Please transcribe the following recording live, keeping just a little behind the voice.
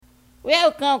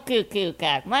Welcome to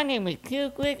QCast. My name is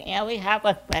QQuick, and we have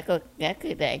a special guest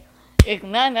today. It's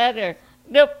none other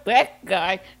the best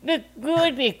guy, the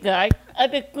goodest guy,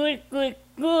 the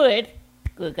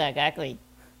good guy, Gasly.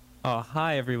 Oh,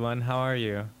 hi everyone. How are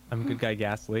you? I'm good guy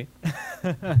Ghastly.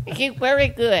 He's very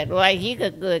good, right? He's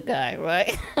a good guy,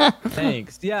 right?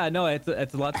 Thanks. Yeah, no, it's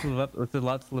a lot to live up. It's a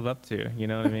lot to live up to. You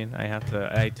know what I mean? I have to.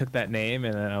 I took that name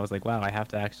and then I was like, wow, I have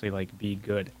to actually like be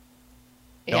good.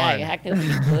 Yeah, you Darn. have to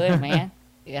be good, man.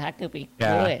 You have to be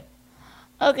Yeah. good.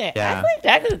 Okay, I Yeah. think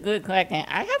that's a good question.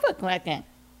 I have a question.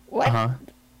 Uh huh.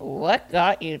 What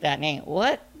got you that name?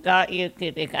 What got you to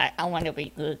decide I want to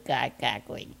be good guy,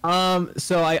 Gasly?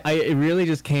 So I it really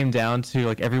just came down to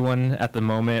like everyone at the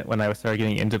moment when I started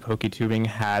getting into PokeTubing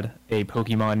had a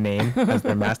Pokemon name as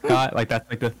their mascot. Like that's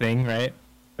like the thing, right?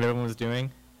 What everyone was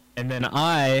doing. And then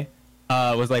I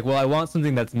was like, well, I want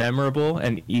something that's memorable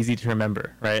and easy to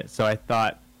remember, right? So I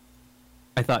thought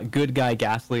good guy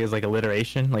Ghastly is like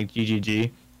alliteration, like GGG.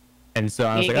 And so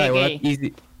I was like, all right, well, that's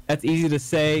easy. That's easy to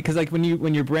say because like when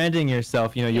you're branding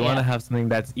yourself, you know, you want to Yeah. have something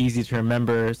that's easy to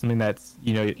remember, something that's,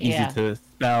 you know, easy Yeah. to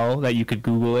spell that you could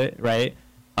Google it, right?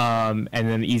 And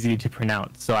then easy to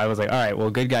pronounce. So I was like, all right, well,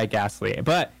 good guy Ghastly.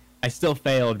 But I still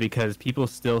failed because people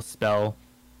still spell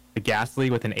the Ghastly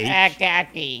with an H.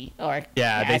 Gasly or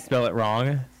Yeah, they spell it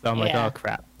wrong. So I'm like, Yeah. oh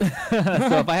crap.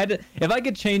 So if I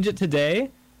could change it today,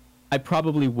 I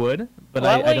probably would, but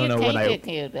What I will don't you know what change it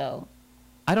to though?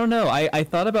 I don't know. I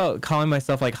thought about calling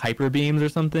myself like Hyper Beams or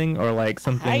something, or like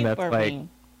something that's like Hyperbeam.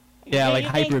 yeah, Do like you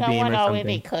think Hyper Beam someone or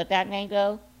already something. could that name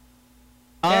though?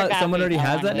 There gotta Someone be already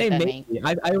has someone that with name. that Maybe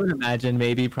name. I would imagine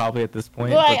maybe probably at this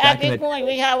point, Like but at back in this the point,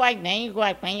 we have like names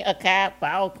like Paint a Cat,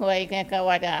 Battle Quake, and stuff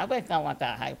like that. I bet someone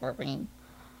got Hyperbeam at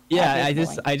yeah, this I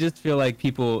just point. I just feel like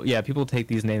people take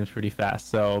these names pretty fast.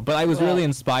 So, but I was really Well,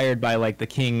 inspired by like the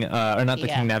King or not the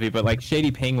yeah. King Navi, but like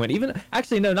Shady Penguin. Even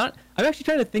actually no, not I'm actually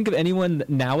trying to think of anyone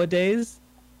nowadays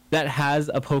that has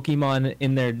a Pokemon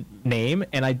in their name,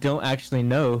 and I don't actually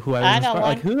know who I was I don't inspired. Like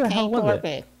want who the hell King was it?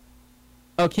 Corpus.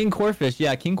 Oh, King Corfish.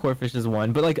 Yeah, King Corfish is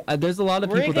one. But like, there's a lot of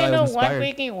people that I was Regional inspired.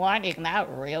 151 is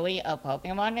not really a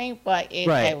Pokemon name, but it's a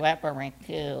Right. reference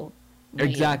to Mew.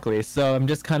 Exactly. So I'm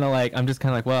just kind of like,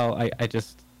 well, I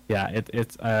just, yeah,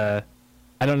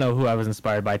 I don't know who I was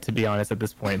inspired by to be honest at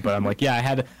this point, but I'm like, yeah, I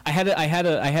had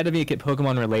to make it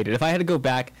Pokemon related. If I had to go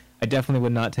back, I definitely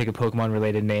would not take a Pokemon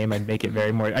related name. I'd make it a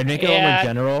lot more Yeah,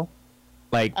 general.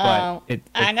 Like, but I it's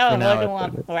know for now.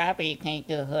 Hoodlum Scrappy can't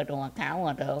do Hoodlum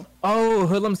Cowan though. Oh,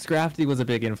 Hoodlum Scrafty was a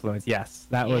big influence. Yes,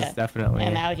 that was Yeah, definitely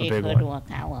and now a he's big one. Hoodlum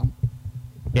Cowan.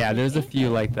 Yeah, there's a few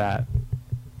like that.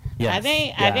 Yes. I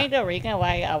Yeah. think the reason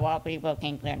why a lot of people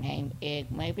change their name is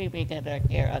maybe because they're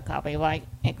scared of copyright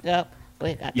and stuff,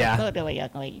 but that's Yeah. totally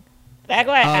ugly. That's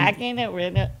why I Um. didn't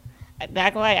really.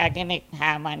 That's why I didn't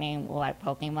have my name like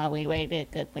Pokemon related,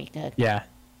 because Yeah.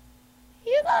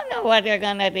 you don't know what they're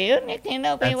gonna do.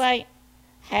 Nintendo be That's like,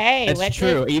 hey, that's let's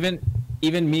true. just.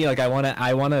 Even me, like I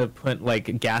wanna put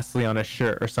like Ghastly on a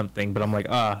shirt or something, but I'm like,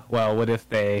 well, what if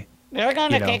they, They're you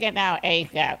gonna know, take it out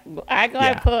ASAP. I gotta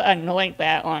yeah, put a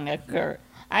Noibat on the shirt.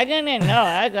 I didn't know.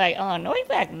 I was like, oh,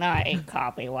 Noibat's not a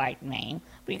copyright name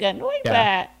because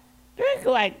yeah. Noibat, there's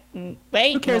like Who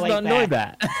fake cares about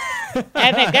Noibat. Noibat?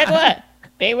 And then guess what?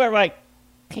 They were like,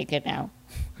 take it out.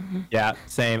 Yeah,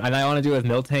 same. And I want to do it with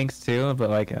Miltanks too, but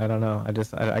like I don't know.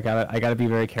 I gotta be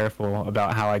very careful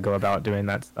about how I go about doing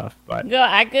that stuff. But No,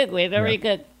 I could yeah. literally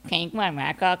could change my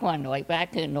mascot from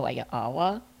Noibat to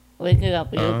Noiawa. We could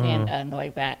have built in Oh. a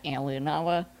Noibat and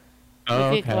Lunawa. Oh,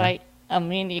 Which is okay. like a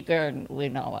mini girl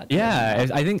Lunawa, you Yeah,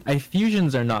 know. I think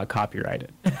fusions are not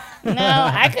copyrighted. No,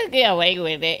 I could get away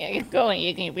with it. It's going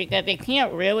easy because they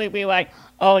can't really be like,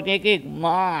 oh, this is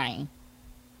mine.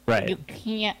 Right. You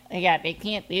can't, yeah, they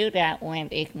can't do that when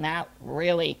it's not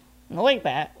really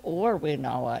Noibat or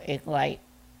Lunawa. It's like,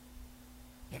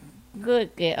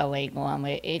 good get away from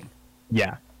it. It's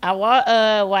Yeah. a lot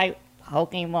of like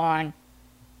Pokemon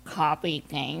copy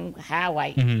games have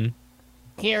like Hmm.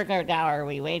 characters that are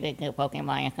related to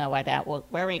Pokemon and stuff like that work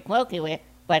very close to it,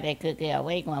 but they could get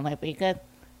away from it because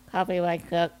copyright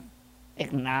stuff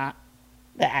is not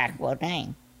the actual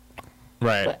name.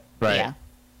 Right. But Right. yeah,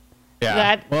 Yeah.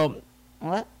 that Well,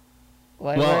 what?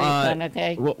 What well, were you gonna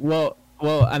say?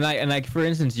 well, and for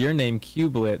instance, your name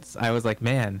Cublitz, I was like,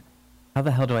 man, how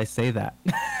the hell do I say that?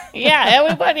 Yeah,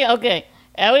 everybody. Okay,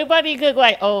 everybody could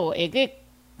like, oh, is it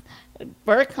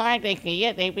first time they see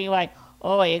it, they be like,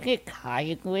 oh, is it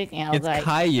Caillou? And It's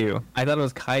Caillou. I thought it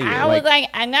was Caillou. I was Like, like,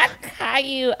 I'm not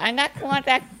Caillou. I'm not the one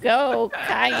that go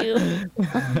Caillou.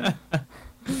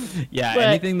 yeah, But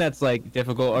anything that's like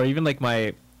difficult, or even like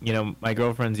my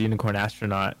girlfriend's unicorn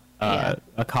astronaut. Yeah.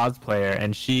 a cosplayer,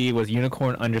 and she was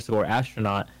unicorn underscore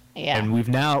astronaut. Yeah. And we've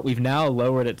now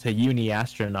lowered it to uni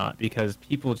astronaut because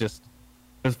people just,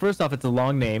 because first off it's a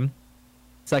long name,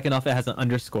 second off it has an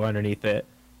underscore underneath it,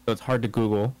 so it's hard to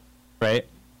Google, right?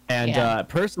 And Yeah.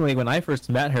 personally, when I first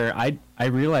met her, I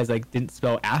realized I didn't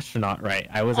spell astronaut right.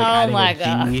 I was like Oh adding my a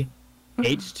god. G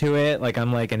H to it, like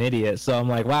I'm like an idiot. So I'm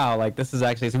like, wow, like this is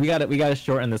actually, so we gotta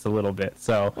shorten this a little bit.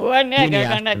 So Well, no, uni they're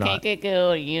gonna astronaut. take it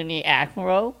to uni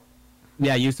acro.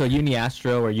 Yeah, so uni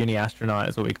astro or uni astronaut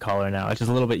is what we call her now. It's just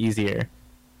a little bit easier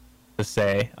to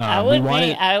say. We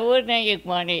wanted, I would think you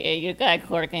wanted you guys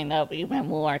working up even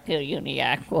more to uni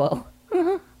acro.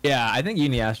 yeah, I think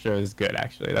uni astro is good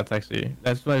actually. That's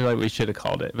probably what we should have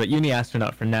called it. But uni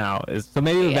astronaut for now is, so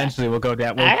maybe Yeah. eventually we'll go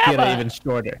down. We'll I have get it a even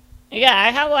shorter. Yeah, I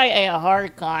have like a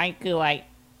hard time to like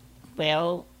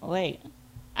spell. Wait,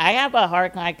 I have a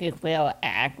hard time to spell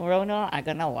acro now. I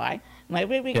don't know why.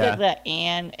 Maybe because Yeah. the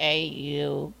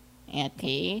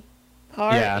N-A-U-N-T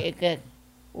part Yeah. is just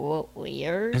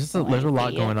weird. There's a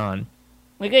lot going on.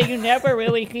 Because you never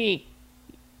really see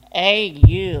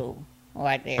A-U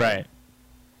right there. Right.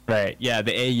 Right. Yeah,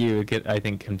 the AU I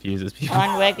think confuses people.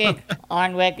 On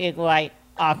record like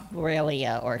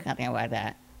Australia or something like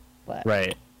that. But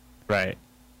Right. Right.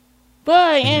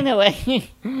 But anyway,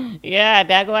 yeah,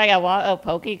 that's why I want a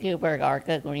PokeTuber arc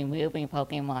removing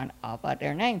Pokemon off of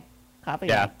their name. Copy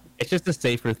Yeah. that. It's just a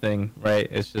safer thing, right?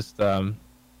 It's just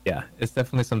yeah, it's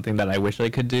definitely something that I wish I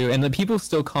could do. And the people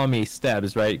still call me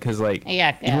Stebs, right? Cuz like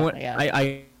Yeah, even yeah, when yeah.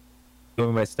 I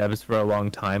going by Stebs for a long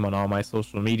time on all my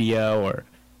social media or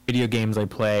video games I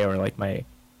play, or like my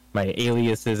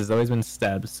aliases has always been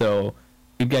Stebs. So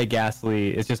Good Guy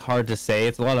Ghastly, it's just hard to say.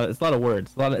 It's a lot of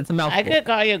words. It's a mouthful. I could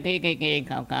call you GGG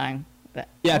sometime. But,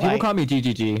 Yeah, people like, call me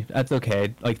GGG. That's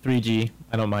okay. Like 3G,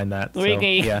 I don't mind that.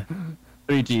 3G. So, yeah,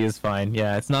 3G is fine.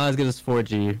 Yeah, it's not as good as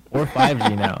 4G or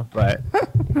 5G now, but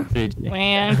 3G.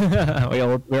 Man.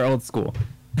 We're old school.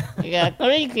 Yeah,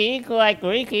 3G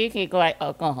is like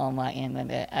Oklahoma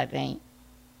internet, I think.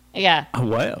 Yeah,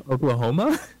 What?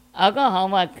 Oklahoma?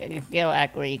 Oklahoma is still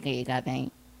at 3G, I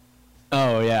think.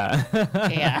 Oh yeah.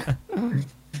 Yeah.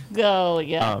 So,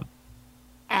 yeah. Um,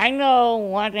 I know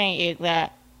one thing is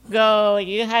that, so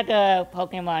you had the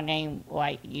Pokemon name,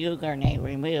 like, username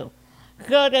removed.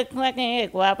 So the question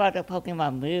is, what about the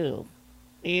Pokemon move?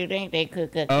 Do you think they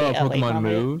could get oh, away Pokemon from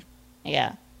Move. it?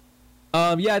 Yeah.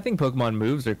 Yeah, I think Pokemon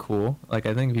moves are cool. Like,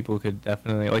 I think people could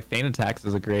definitely, like, Feint Attacks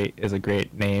is a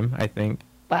great name. I think.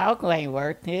 Valkyrie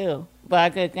work too.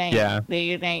 But the thing, Yeah. do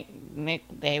you think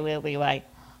they will be like,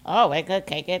 oh, we could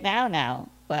take it down now?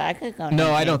 But I could go.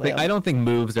 No, I don't think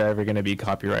moves are ever gonna be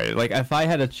copyrighted. Like, if I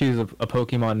had to choose a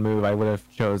Pokemon move, I would have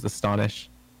chose Astonish.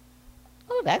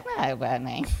 Oh, that's not a bad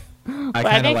name. I But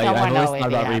kind of think like. I've someone always already thought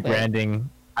about have it. rebranding.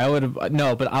 I would have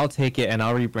no, but I'll take it and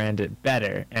I'll rebrand it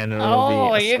better, and it'll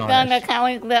Oh, be you're gonna Astonish.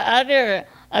 count the other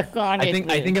Astonish.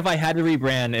 I think if I had to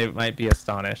rebrand, it might be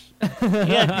Astonish.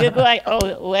 Yeah, just like, oh,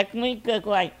 let me just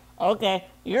like, okay,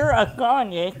 you're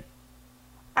Astonish.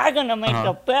 I'm gonna make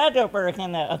Uh-huh. a better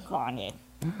version of Astonish.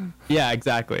 Yeah,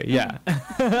 exactly. Yeah.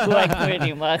 Like,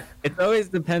 pretty much. It always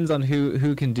depends on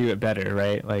who can do it better,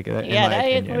 right? Like, in Yeah, my that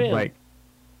is opinion, true. like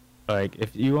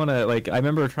if you want to, like, I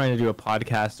remember trying to do a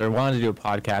podcast, or wanted to do a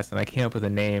podcast, and I came up with a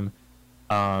name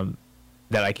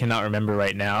that I cannot remember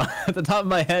right now at the top of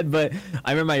my head, but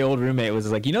I remember my old roommate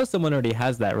was like, someone already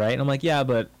has that, right? And I'm like, yeah,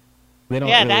 but they don't.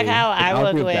 Yeah, really, that's how like, I I'll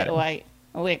was do it with better. like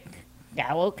with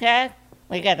Gowlcast.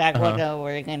 Because that was Uh-huh. the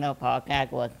original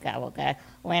podcast was Gowlcast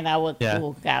when I was Yeah.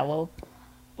 cool Gowl.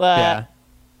 But Yeah,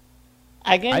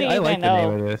 I didn't I even like the name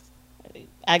know of this.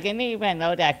 I didn't even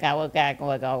know that Gowlcast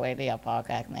was already a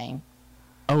podcast name.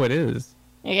 Oh, it is.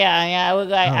 Yeah, I was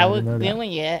like Oh, I I was didn't know that.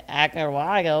 doing it after a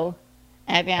while,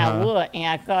 and then I Uh-huh. would,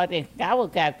 and I saw this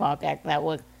Gowlcast podcast that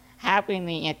was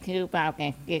happening in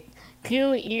 2006,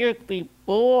 2 years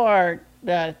before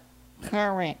the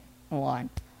current one.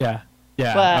 Yeah.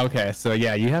 Yeah. But okay. So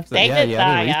yeah, you have to. They yeah, could you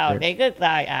have to die out. research. They could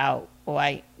die out.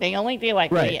 Like they only do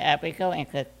like Right. 3 episodes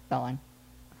and keep going.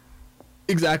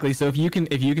 Exactly. So if you can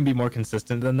be more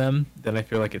consistent than them, then I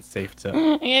feel like it's safe to.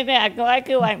 And then I go like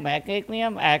to like message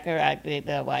them after I did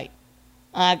the like.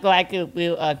 I go like to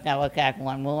do a Gowlcast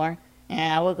one more,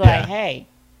 and I would go Yeah. like, hey,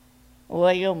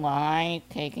 would you mind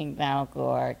taking down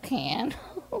your can?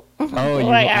 Oh, you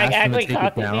Like, asked them to actually take it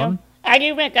talked to them. down? I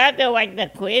even got to like the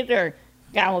Twitter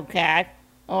Gowlcast,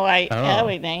 like Oh.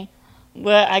 everything,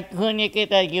 but I couldn't get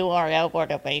the URL for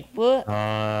the Facebook.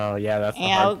 Oh, yeah, that's the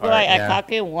And I hard was part. like, I Yeah. talked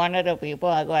to one of the people.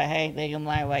 I go, hey, do you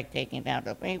mind like taking down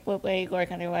the Facebook page or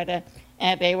something like that?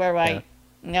 And they were like,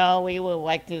 no, we would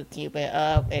like to keep it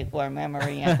up for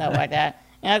memory and stuff like that.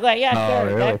 And I was like, yeah, Oh, sure,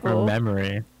 really? that's For cool.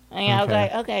 memory. And I was Okay.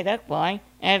 like, okay, that's fine.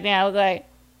 And then I was like,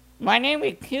 my name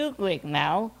is Kubrick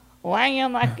now. Why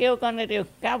am I still gonna do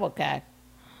Gobblecat?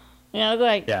 And I was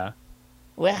like, Yeah.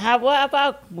 well, what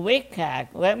about Quick Cack?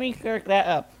 Let me search that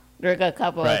up. There's a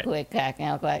couple of Right. Quick Cack, and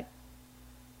I was like,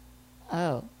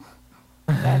 oh,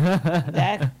 that's,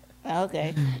 that's,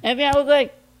 okay. And then I was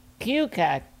like, Q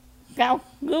Cack, sounds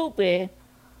stupid,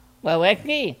 but let's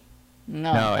see.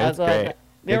 No, No, I it's was like, great.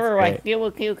 they It's were great. like, still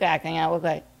with Q Cack, and I was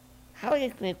like, how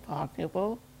is this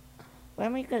possible?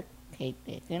 Let me just take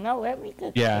this, let me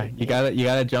just Yeah, take you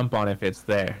gotta jump on if it's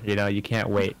there. You can't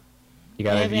wait. And You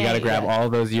gotta then, grab yeah. all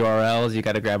those URLs. You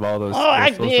gotta grab all Oh, those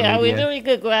I social did. I media. literally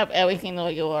could grab every single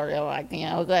URL I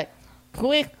can. I was like,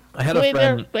 click I had a Twitter,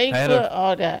 friend. Facebook,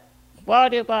 all that. I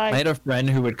Spotify. had a friend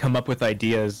who would come up with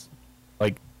ideas,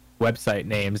 like website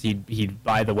names. He'd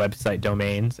buy the website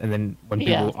domains, and then when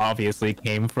Yeah, people obviously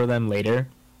came for them later,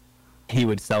 he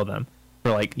would sell them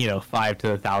for like $5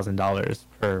 to $1,000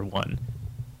 per one.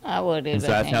 I would do And the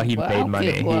so that's how same. he But made I'm too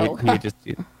money. slow.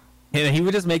 He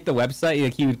would just make the website.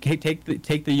 Like he would take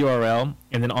the URL,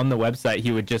 and then on the website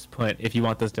he would just put, if you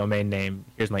want this domain name,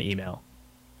 here's my email,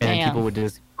 and then people Damn. would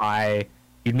just buy.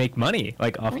 You'd make money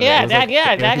like off of it. It Yeah, was like,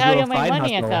 that's his how little you make side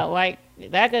money and hustle. stuff. Like,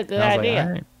 that's a good And I was like, all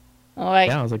idea. right. Like,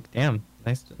 Yeah, I was like, damn,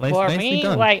 for nicely me,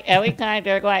 done. like, every time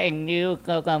there's like a new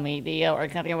social media or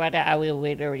something like that, I will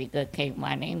literally just keep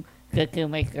my name just to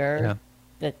make sure Yeah,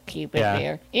 to keep it yeah,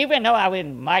 there. Even though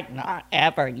might not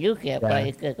ever use it, but yeah,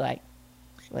 it's just like,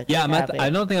 let's yeah. just have I it.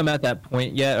 don't think I'm at that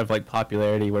point yet of like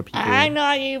popularity where I'm people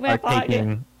not even are popular.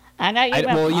 taking. I'm not even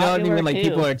Well, you know what I mean. popular When like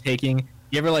people too. are taking.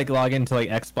 You ever like log into like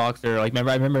Xbox or like I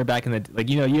remember back in the like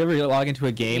you ever log into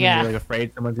a game and Yeah. you're like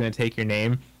afraid someone's gonna take your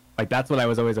name. Like that's what I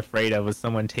was always afraid of, was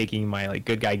someone taking my like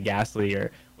good guy Ghastly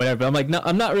or whatever. But I'm like, no,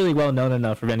 I'm not really well known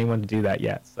enough for anyone to do that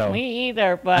yet. So Me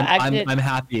either, but I could. I'm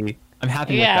happy. I'm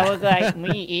happy with Yeah, I was like, that.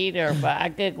 me either, but I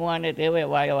just want to do it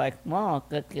while you're like small,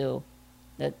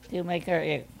 to make sure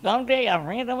if someday I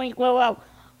randomly blow up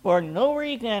for no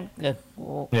reason, just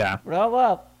Yeah. blow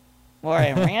up for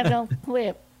a random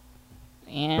clip,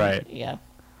 and Right. yeah.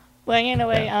 But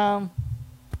anyway, Yeah.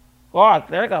 gosh,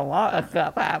 there's a lot of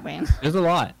stuff happening. There's a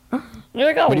lot.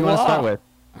 There's a What do you want to start lot. with?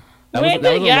 When did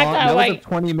y'all That was a like,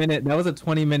 20-minute. That was a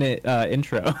 20-minute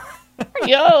intro.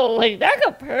 yo, like that's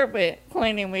a perfect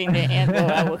 20-minute intro,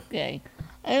 I would say.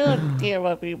 I don't care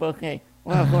what people say.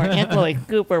 Well, for intro is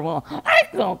super long. I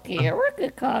don't care. We're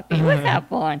good coffee. Let's have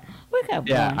fun. Let's have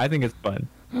Yeah, fun. I think it's fun.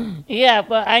 Yeah,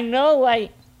 but I know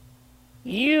like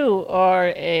you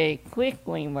are a quick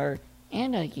gamer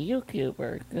and a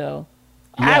YouTuber, so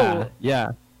Yeah, yeah,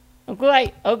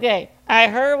 like okay. I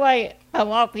heard like a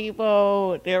lot of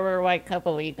people there were like a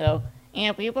couple weeks ago,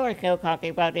 and people are still talking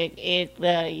about it. It's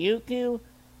the YouTube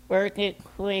versus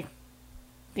quick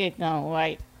system.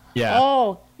 Like, yeah,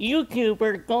 oh,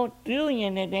 YouTubers don't do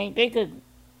anything. They could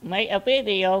make a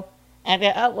video and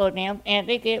then upload them, and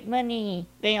they get money.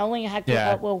 They only have to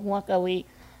yeah, upload once a week.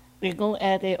 They go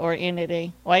edit or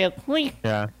anything.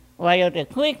 yeah. While the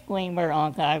quick gamer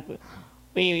on time,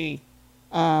 we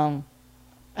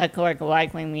of course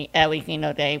liking me every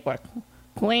single day for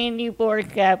clean board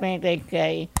cabin, they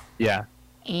say. Yeah,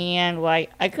 And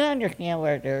like I could understand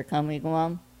where they're coming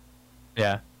from.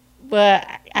 yeah, But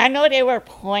I know they were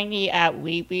pointing at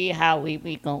Weepy, how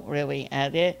Weepy don't really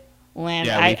edit. When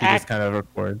yeah. I Leafy just kind of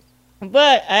records.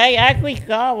 but I actually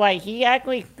saw like he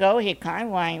actually showed his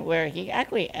timeline where he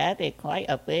actually edited quite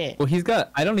a bit. Well, he's got.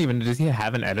 I don't even. Does he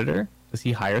have an editor? Does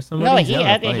he hire somebody? No, He's he got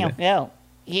enough edited money to- himself.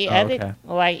 He Oh, edited okay.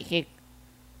 like he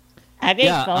I think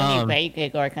Yeah. Sony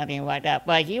Basic or something like that.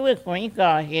 But he was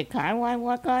screenshot his timeline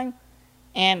one time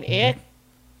and he It's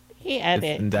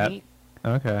edited. in depth.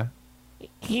 Okay.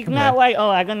 He's Okay. not like, oh,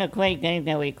 I'm gonna play games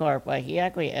and record, but he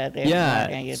actually edited more than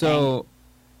Yeah. you think. So,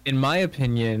 in my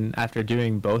opinion, after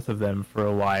doing both of them for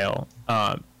a while,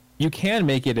 you can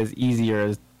make it as easy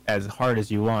or as hard as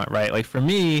you want, right? Like for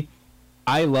me,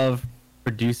 I love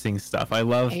producing stuff. I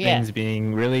love Yeah. things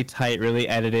being really tight, really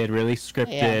edited, really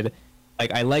scripted.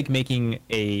 Like I like making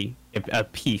a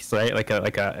piece, right? Like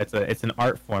a it's an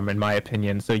art form in my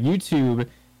opinion. So YouTube,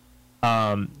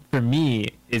 for me,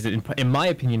 is in my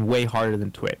opinion way harder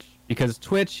than Twitch, because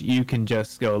Twitch you can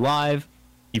just go live,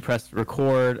 you press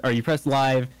record or you press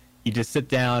live, you just sit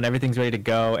down, everything's ready to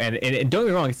go, and don't get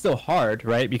me wrong, it's still hard,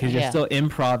 right? Because you're Yeah. still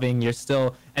improving, you're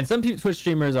still, and some people, Twitch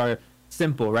streamers are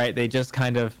simple, right? They just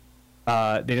kind of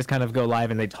go live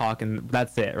and they talk and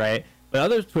that's it, right? But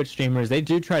other Twitch streamers, they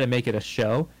do try to make it a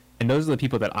show, and those are the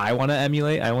people that I want to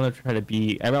emulate. I want to try to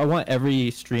be. I want every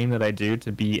stream that I do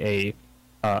to be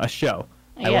a show.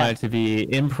 I want it to be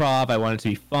improv. I want it to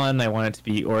be fun. I want it to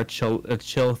be or a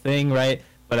chill thing, right?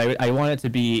 But I want it to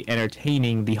be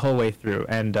entertaining the whole way through.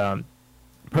 And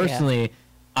personally,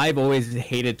 I've always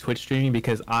hated Twitch streaming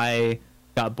because I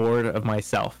got bored of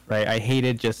myself, right? I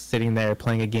hated just sitting there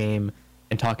playing a game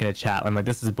and talking to chat. I'm like,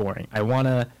 this is boring. I want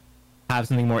to have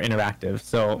something more interactive.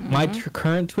 So my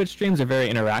current Twitch streams are very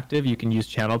interactive. You can use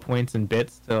channel points and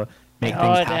bits to make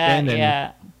things happen.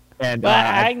 And but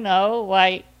I know,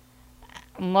 like,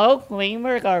 most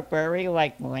streamers are very,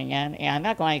 like, bland, and I'm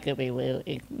not going to be rude.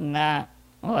 It's not,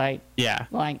 like,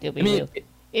 going to be rude.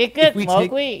 It could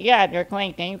mostly, they're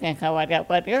playing games and stuff like that,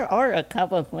 but there are a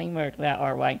couple of streamers that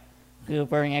are, like,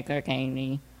 super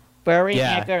entertaining, very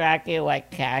interactive, like,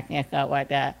 cats and stuff like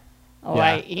that.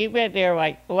 Like, even they're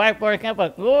like, for example,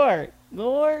 Gore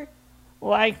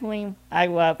live stream, I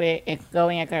love it. It's so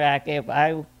interactive.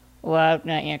 I love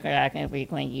the interaction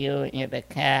between you and the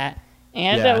cat.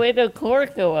 And the little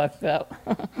Corsola stuff.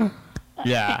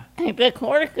 The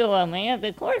Corsola, man,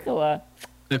 the Corsola.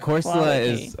 The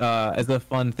Corsola is a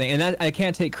fun thing, and I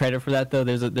can't take credit for that though.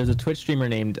 There's a Twitch streamer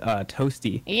named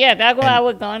Toasty. Yeah, that's what I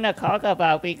was going to talk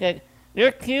about, because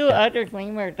there's two other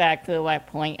streamers that could, like,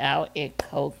 point out it's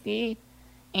Toasty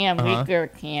and Ricker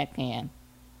Can.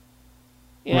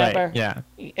 Right. Yeah.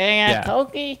 And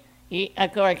Toasty,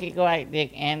 of course, he's like this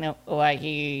animal, like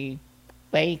he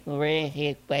face red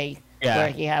his face, where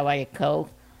he had like a coat,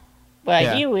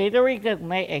 but he literally just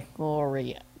made a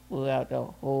story throughout the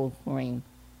whole stream.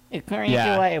 It turned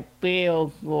into like a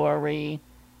big story,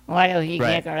 while he's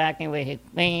interacting with his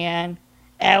fan,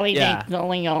 everything's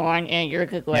going on, and you're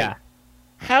just like,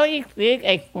 how do you think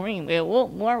a stream? It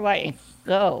looked more like a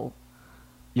show.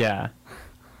 Yeah,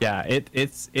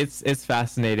 it's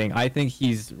fascinating. I think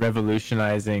he's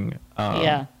revolutionizing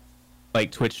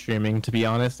like Twitch streaming, to be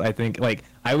honest. I think, like,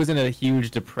 I was in a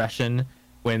huge depression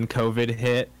when COVID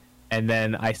hit, and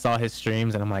then I saw his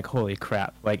streams and I'm like, holy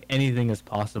crap, like, anything is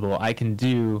possible. I can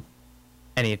do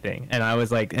anything. And I was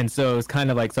like, and so it was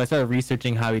kind of like, so I started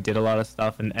researching how he did a lot of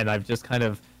stuff, and I've just kind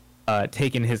of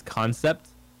taken his concept,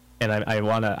 and I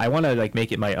wanna like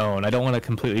make it my own. I don't want to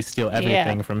completely steal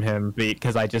everything from him,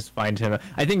 because I just find him,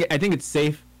 I think it's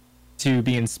safe to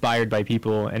be inspired by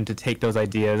people and to take those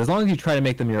ideas, as long as you try to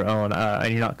make them your own,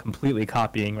 and you're not completely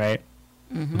copying, right?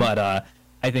 But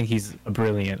I think he's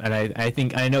brilliant, and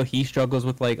I know he struggles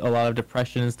with, like, a lot of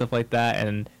depression and stuff like that,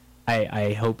 and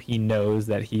I hope he knows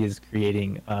that he is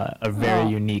creating a very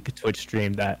unique Twitch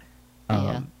stream that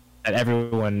that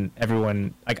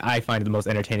everyone, like, I find the most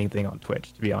entertaining thing on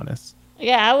Twitch, to be honest.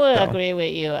 Yeah, I would agree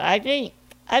with you. I think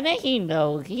he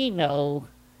knows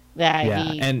that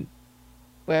he's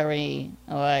very,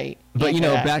 like, but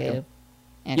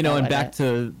back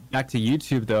to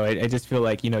YouTube though, I just feel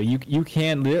like, you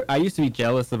can, I used to be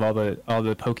jealous of all the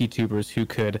PokeTubers who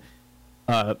could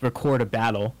record a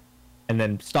battle and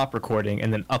then stop recording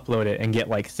and then upload it and get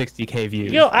like 60K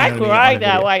views. I cried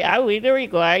that way. I literally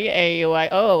cried, and you're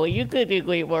like, oh, you could do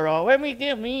Great World. Let me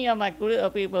get me and my group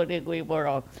of people to Great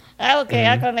World. Okay,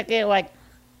 I'm gonna get like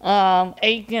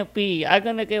Agent B. I'm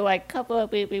gonna get like a couple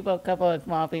of big people, a couple of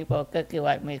small people, just to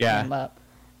like mix them up,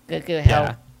 just to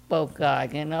help both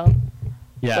guys, Yeah.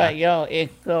 But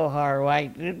it's so hard.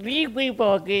 Like, these people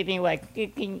are getting like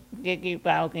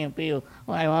 50,000 views.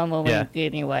 Like, I'm only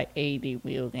getting like 80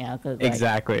 views now.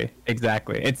 Exactly.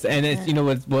 It's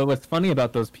what's funny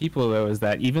about those people though is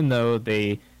that even though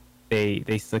they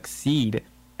succeed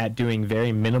at doing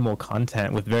very minimal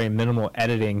content with very minimal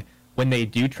editing, when they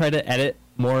do try to edit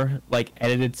more like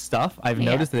edited stuff, I've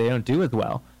noticed that they don't do as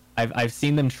well. I've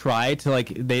seen them try to, like,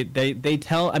 they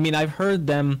tell. I mean, I've heard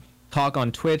them talk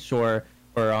on Twitch or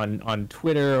on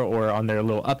Twitter or on their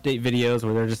little update videos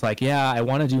where they're just like, I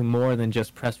want to do more than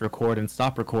just press record and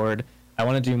stop record. I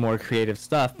want to do more creative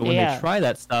stuff. But when they try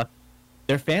that stuff,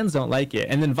 their fans don't like it.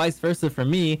 And then vice versa for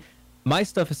me, my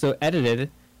stuff is so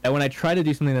edited that when I try to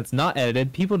do something that's not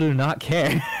edited, people do not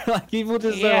care. Like, people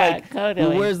just are like, totally.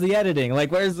 Well, where's the editing?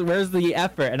 Like, where's the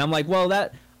effort? And I'm like, well,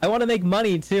 I want to make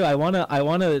money too. I want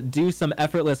to do some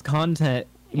effortless content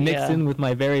mixed in with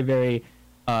my very, very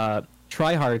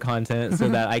try hard content so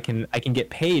that I can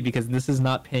get paid, because this is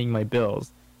not paying my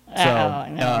bills. So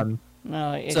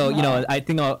no, I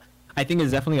think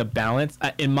it's definitely a balance.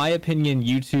 In my opinion,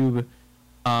 YouTube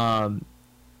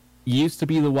used to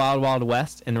be the wild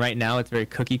west, and right now it's very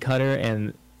cookie cutter,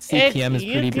 and CPM is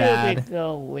pretty bad. YouTube is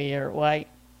so weird. Like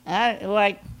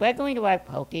especially like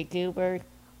PokeTubers.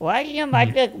 Why am I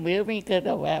just moving to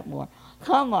the left more?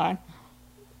 Come on.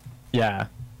 Yeah.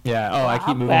 Oh, I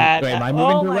keep moving. Wait, am I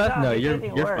moving to the left? No, you're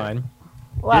fine.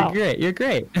 Wow. You're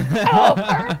great. Oh,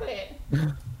 perfect.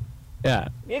 Yeah.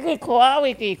 This is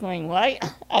quality thing, right?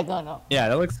 I don't know. Yeah,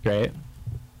 that looks great.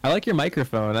 I like your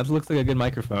microphone. That looks like a good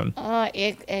microphone.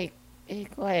 It's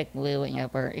like glue in your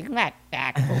bird. It's not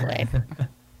that good.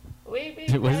 We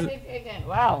be Was it? it again.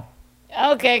 Wow.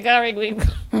 Okay, Gary, we. It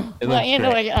Well, looks great.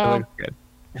 anyway, It looks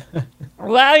good.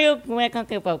 while you went on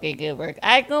to PokeCubers,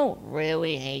 I don't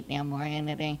really hate them or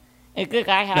anything. It's just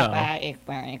I have No. bad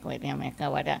experience with them and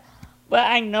stuff like that. But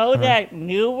I know Uh-huh. that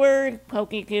newer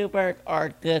PokeCubers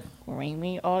are just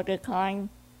creamy all the time.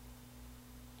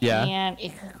 Yeah. And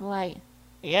it's like,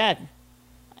 yeah,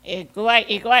 it's like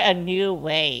a new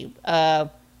wave of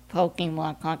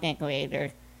Pokemon content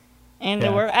creators. And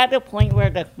Yeah. we're at the point where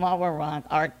the smaller ones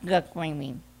are just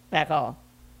creamy. That's all.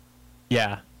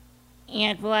 Yeah.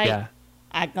 And it's like, Yeah.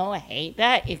 I don't hate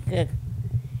that.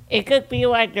 It could be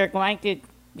like they're going to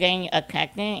gain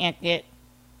attention and get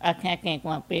attention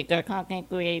from bigger content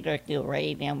creators to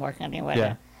raid them or something like Yeah.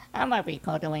 that. I might be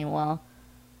totally wrong,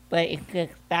 but it's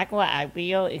just that's what I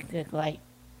feel. It's just like,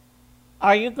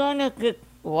 are you gonna just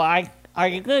watch? Are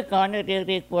you just gonna do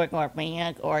this for your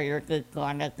fans, or you're just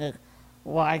gonna just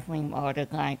watch them all the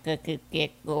time just to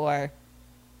get your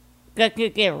just to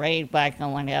get raided by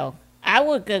someone else? I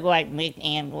would just like mix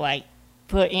and like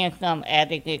put in some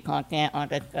edited content on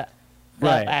the stuff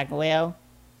Right. as well.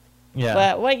 Yeah.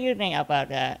 But what do you think about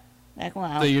that? That's what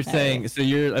So I'm you're saying. saying, so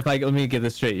you're, if I, let me get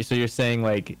this straight. So you're saying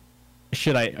like,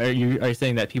 are you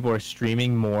saying that people are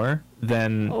streaming more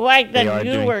than Like the they are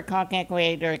doing? newer content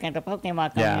creators and the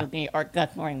Pokemon Yeah. community are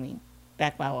just streaming.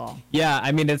 That's about all. Yeah,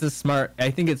 I mean I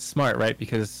think it's smart, right?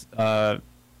 Because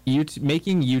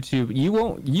making YouTube, you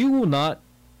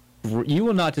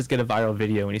will not just get a viral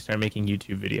video when you start making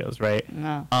YouTube videos, right?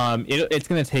 No. It's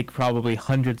gonna take probably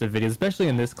hundreds of videos, especially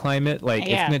in this climate. Like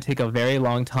it's Yeah. gonna take a very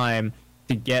long time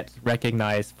to get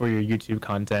recognized for your YouTube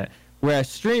content. Whereas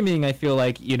streaming, I feel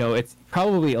like it's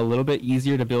probably a little bit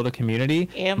easier to build a community.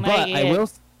 It But might I will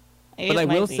is. but I It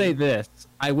will might be. say this.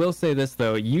 I will say this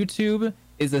though. YouTube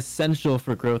is essential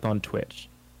for growth on Twitch.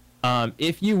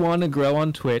 If you want to grow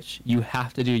on Twitch, you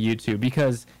have to do YouTube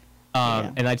because,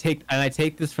 Yeah. and I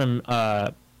take this from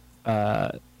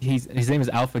his name is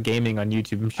Alpha Gaming on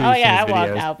YouTube. I'm sure Oh you've yeah, I seen his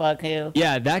watched videos. Alpha too.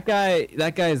 Yeah, that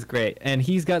guy is great, and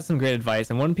he's got some great advice.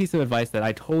 And one piece of advice that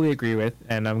I totally agree with,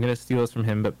 and I'm gonna steal this from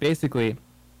him, but basically,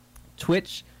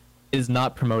 Twitch is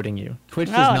not promoting you. Twitch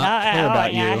No, does not not at care all.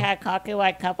 about Yeah, I you. had talked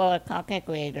like a couple of content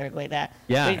creators with that.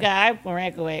 Yeah. Because I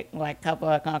work with like a couple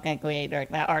of content creators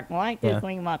that are going to Yeah.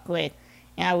 stream my clip.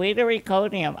 And I literally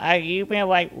told them, I even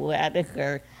like at the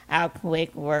search, how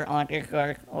quick we're on the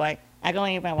search. Like, I don't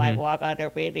even like Mhm. walk on their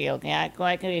videos. And I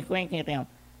go to explain to them.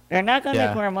 They're not going to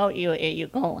Yeah. promote you if you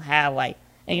don't have like,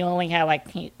 and you only have like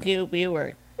two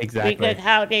viewers. Exactly. Because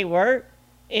how they work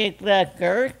is the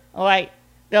search, like,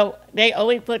 they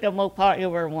always put the most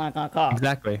popular ones on top.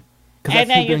 Exactly. Because And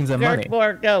that's then who you brings them search money.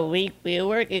 for the least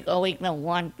viewers, it's always the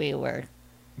one viewer.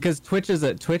 Because Twitch is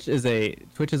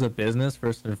a business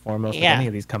first and foremost, like Yeah. any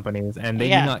of these companies, and they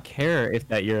Yeah. do not care if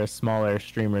that you're a smaller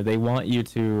streamer. They want you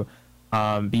to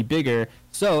be bigger.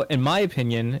 So, in my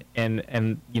opinion, and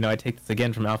I take this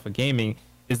again from Alpha Gaming,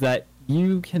 is that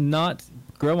you cannot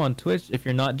grow on Twitch if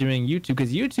you're not doing YouTube,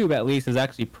 because YouTube at least is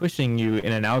actually pushing you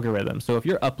in an algorithm. So if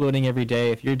you're uploading every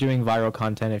day, if you're doing viral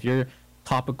content, if you're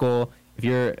topical, if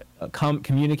you're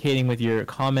communicating with your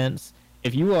comments,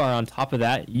 if you are on top of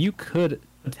that, you could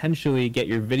potentially get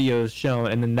your videos shown,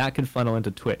 and then that could funnel into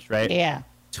Twitch, right? Yeah.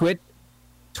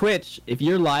 Twitch, if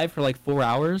you're live for like 4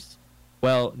 hours,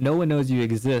 well, no one knows you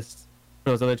exist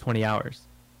for those other 20 hours.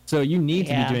 So you need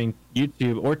to Yeah. be doing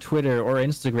YouTube or Twitter or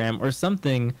Instagram or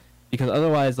something, because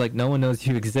otherwise, like, no one knows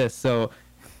you exist. So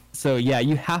yeah,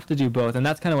 you have to do both, and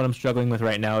that's kind of what I'm struggling with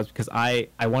right now, is because I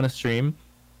want to stream,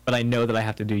 but I know that I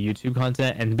have to do YouTube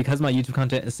content, and because my YouTube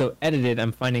content is so edited,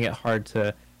 I'm finding it hard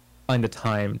to find the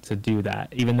time to do that.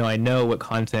 Even though I know what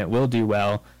content will do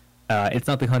well, it's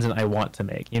not the content I want to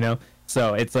make,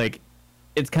 So it's like,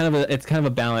 it's kind of a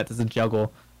balance, it's a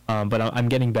juggle, but I'm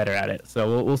getting better at it.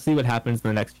 So we'll see what happens in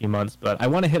the next few months. But I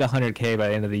want to hit 100K by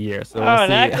the end of the year. So we'll Oh, see.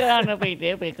 that's gonna be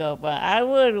difficult, but I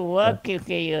would love to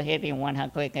see you hitting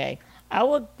 100K. I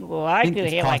would like think to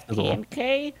it's hit like possible.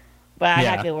 10K, but I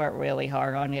have Yeah. to work really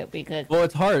hard on it because, Well,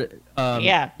 it's hard.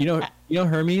 Yeah. You know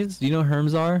Hermes. Do you know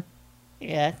Hermsar?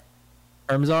 yes,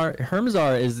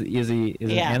 Hermsar is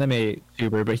Yeah. an anime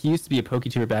tuber, but he used to be a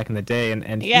PokeTuber back in the day,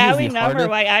 and yeah, I he is the remember. hardest.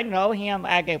 Like I know him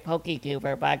as a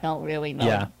PokeTuber, but I don't really know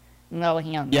Yeah. know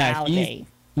him Yeah, nowadays.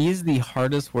 he's the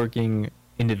hardest working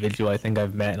individual I think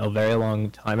I've met in a very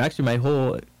long time. Actually, my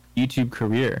whole YouTube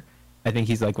career, I think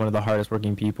he's like one of the hardest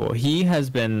working people. He has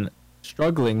been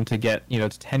struggling to get to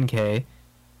 10K,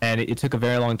 and it took a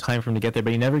very long time for him to get there,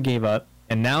 but he never gave up.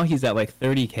 And now he's at like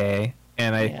 30K,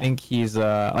 and I Yeah. think he's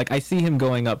like I see him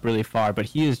going up really far, but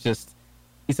he is just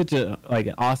he's such a like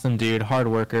an awesome dude, hard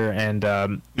worker, and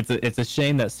it's a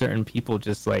shame that certain people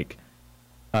just like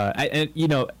and you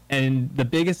know, and the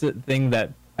biggest thing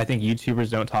that I think YouTubers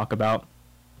don't talk about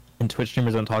and Twitch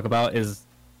streamers don't talk about is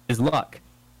luck.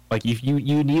 Like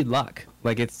you need luck.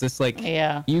 Like it's just like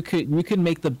Yeah. you could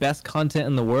make the best content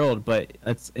in the world, but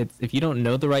it's if you don't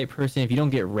know the right person, if you don't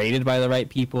get rated by the right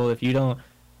people, if you don't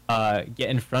get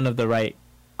in front of the right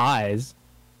eyes,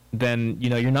 then you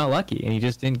know you're not lucky and you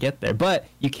just didn't get there. But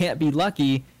you can't be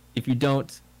lucky if you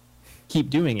don't keep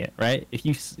doing it, right? If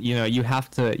you know you have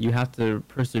to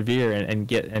persevere and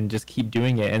get and just keep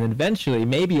doing it, and eventually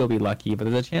maybe you'll be lucky, but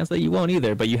there's a chance that you won't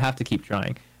either. But you have to keep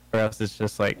trying, or else it's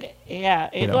just like Yeah,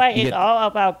 you it's know like you it's get all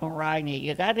about grinding.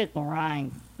 You got to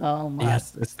grind so much.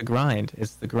 yes, it's the grind.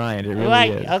 It's the grind. It really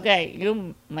Like, is. okay,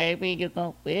 maybe you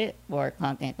go fit for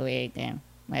content creating.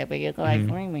 Maybe you go like Mhm.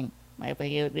 streaming. Maybe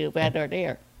you do better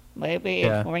there. Maybe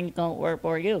Yeah. it's going to work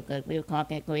for you because you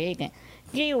content creating.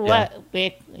 See Yeah. what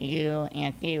fits you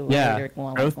and see where Yeah, you're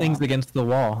going throw from. things against the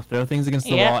wall. Throw things against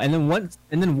the Yeah. wall, and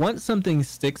then once something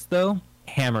sticks, though,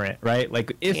 hammer it. Right?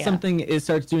 Like if Yeah. something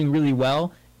starts doing really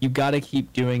well, you got to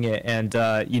keep doing it, and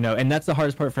you know, and that's the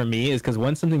hardest part for me is because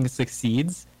once something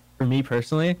succeeds, for me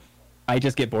personally, I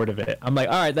just get bored of it. I'm like,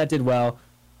 all right, that did well.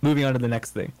 Moving on to the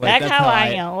next thing. Like That's how I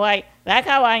am. Like that's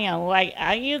how I am. Like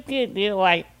I used to do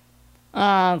like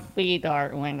feed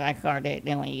art when I started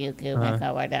doing YouTube and Uh-huh.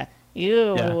 stuff like that.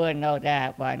 You Yeah. would know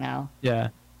that by now. Yeah.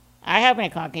 I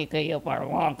haven't content created for a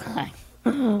long time.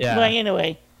 Yeah. But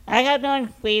anyway, I had done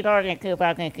feed art in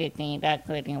 2015. That's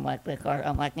pretty much the start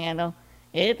of my channel.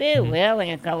 It did Mhm. well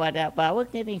and stuff like that, but I was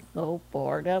getting so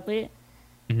bored of it.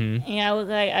 Mhm. And I was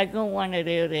like, I don't want to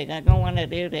do this. I don't want to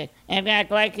do this. And then I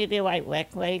tried to do like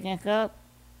wet plays and stuff,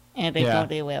 and they Yeah. don't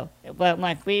do well. But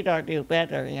my feed art do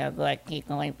better. You know, like keep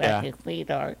going back Yeah. to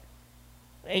feed art.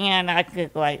 And I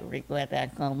could like regret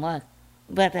that so much.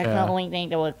 But that's the Yeah. only thing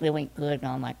that was doing good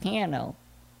on my channel.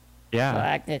 So Yeah.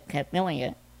 I just kept doing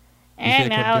it. You And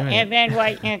should've kept now, doing and it. then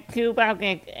like in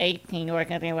 2018 or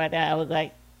something like that, I was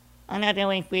like, I'm not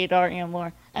doing feed art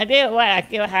anymore. I did what I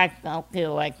still had stuff to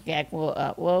like check will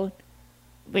upload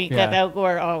because Yeah. those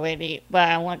were already, but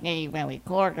I wasn't even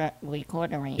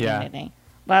recording Yeah. anything.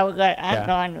 But I was like, I'm Yeah.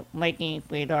 done making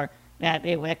feed art. That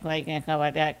did web like and stuff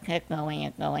like that, kept going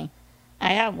and going.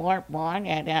 I have more fun,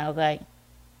 and then I was like,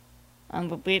 I'm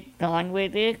a bit done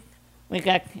with this. We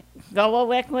got solo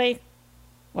web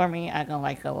for me, I don't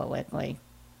like solo web But I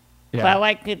Yeah.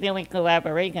 like to doing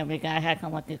collaboration because I have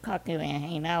someone to talk to and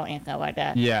hang out and stuff like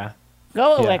that. Yeah.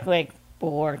 Solo Yeah. web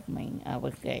bores me, I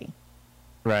would say.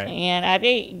 Right. And I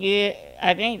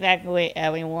think that's with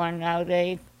everyone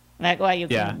nowadays. That's why you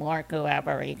Yeah. get more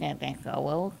collaboration than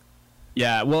solos.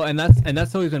 Yeah, well, and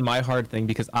that's always been my hard thing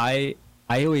because I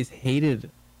always hated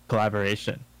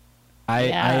collaboration. I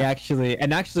Yeah. actually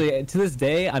to this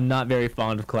day I'm not very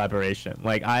fond of collaboration.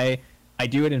 Like I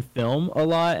do it in film a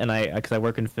lot, and because I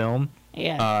work in film,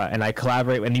 Yeah. and I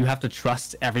collaborate, and you have to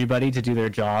trust everybody to do their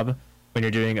job when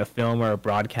you're doing a film or a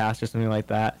broadcast or something like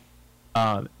that.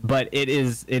 But it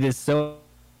is so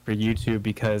for YouTube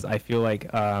because I feel like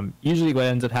usually what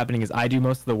ends up happening is I do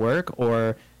most of the work,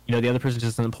 or you know the other person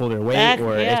just doesn't pull their weight,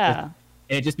 or Yeah.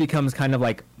 it just becomes kind of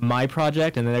like my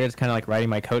project, and then they're just kind of like riding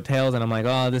my coattails, and I'm like,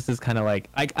 oh, this is kind of like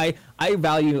I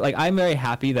value, like, I'm very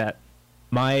happy that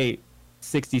my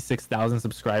 66,000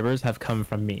 subscribers have come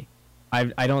from me. I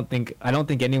don't think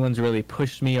anyone's really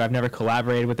pushed me, or I've never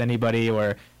collaborated with anybody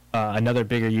or another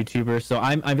bigger YouTuber. So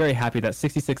I'm very happy that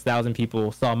 66,000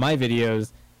 people saw my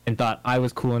videos and thought I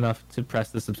was cool enough to press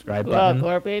the subscribe Well, button.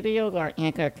 your videos are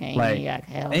entertaining Like, as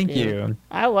hell. Thank dude. you.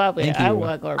 I love it. Thank I you.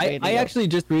 love your videos. I actually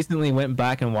just recently went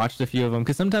back and watched a few of them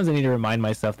because sometimes I need to remind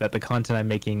myself that the content I'm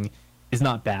making is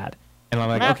not bad. And I'm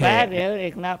like, not okay. bad, dude.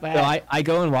 It's not bad. So I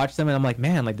go and watch them, and I'm like,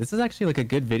 man, like this is actually like a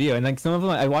good video. And like some of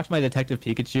them, I watched my Detective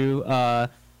Pikachu,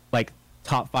 like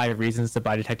top 5 reasons to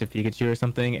buy Detective Pikachu or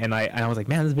something, and I was like,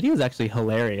 man, this video is actually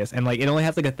hilarious. And like it only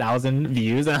has like 1,000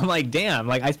 views, and I'm like, damn,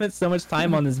 like I spent so much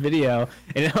time on this video,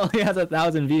 and it only has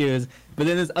 1,000 views. But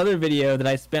then this other video that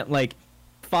I spent like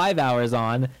 5 hours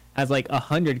on has like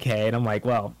 100K, and I'm like,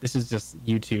 well, this is just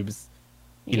YouTube's.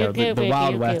 You know, the YouTube is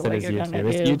Wild YouTube, West that what is you're gonna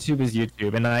YouTube. do. YouTube is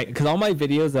YouTube, and because all my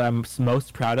videos that I'm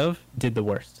most proud of did the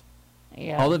worst.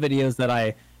 Yeah. All the videos that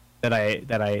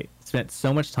I spent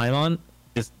so much time on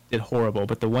just did horrible,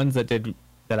 but the ones that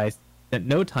I spent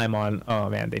no time on, oh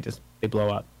man, they blow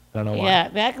up. I don't know why. Yeah,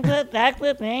 that's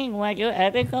the thing. When you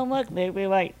edit so much, they be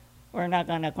like, we're not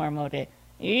gonna promote it.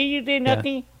 You did Yeah.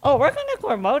 nothing. Oh, we're gonna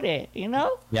promote it. You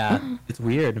know? Yeah, it's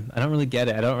weird. I don't really get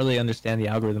it. I don't really understand the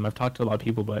algorithm. I've talked to a lot of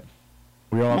people, but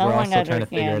No we're all one still trying to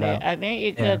figure understands it it. out. I think you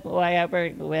Yeah. could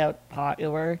whatever well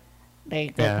popular, they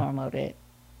could Yeah. promote it.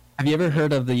 Have you ever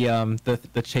heard of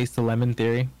the chase the lemon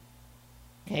theory?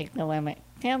 Take the limit.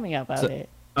 Tell me about So, it.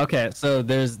 okay, so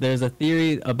there's a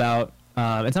theory about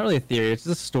it's not really a theory, it's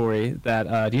just a story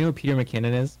that do you know who Peter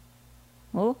McKinnon is?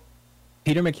 Who?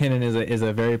 Peter McKinnon is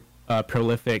a very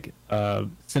prolific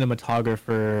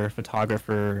cinematographer,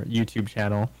 photographer, YouTube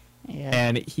channel, Yeah.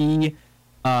 and he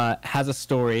has a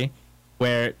story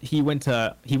where he went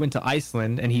to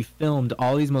Iceland and he filmed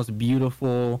all these most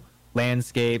beautiful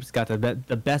landscapes, got the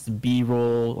best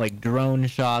B-roll, like drone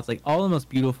shots, like all the most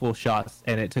beautiful shots,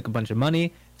 and it took a bunch of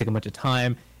money, took a bunch of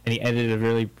time, and he edited a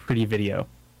really pretty video.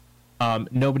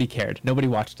 Nobody cared, nobody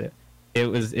watched it.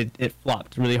 It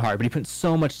flopped really hard, but he put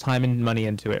so much time and money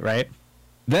into it, right?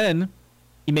 Then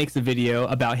he makes a video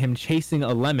about him chasing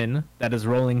a lemon that is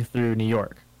rolling through New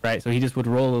York, right? So he just would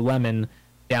roll a lemon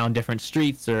down different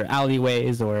streets or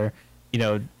alleyways or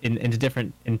into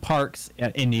different in parks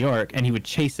in New York, and he would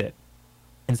chase it.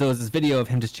 And so it was this video of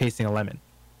him just chasing a lemon,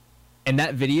 and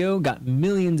that video got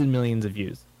millions and millions of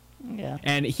views. Yeah.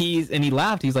 And he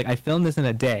laughed. He's like, I filmed this in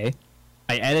a day,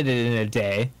 I edited it in a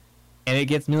day, and it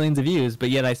gets millions of views.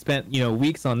 But yet I spent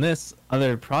weeks on this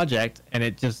other project, and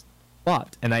it just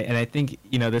flopped. And I think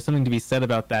there's something to be said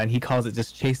about that. And he calls it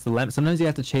just chase the lemon. Sometimes you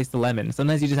have to chase the lemon.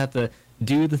 Sometimes you just have to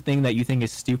do the thing that you think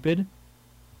is stupid,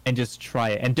 and just try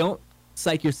it. And don't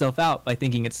psych yourself out by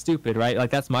thinking it's stupid, right? Like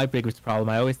that's my biggest problem.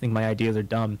 I always think my ideas are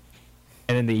dumb,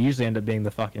 and then they usually end up being the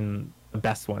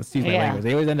best ones. Excuse my Yeah. language.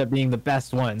 They always end up being the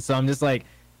best ones. So I'm just like,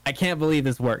 I can't believe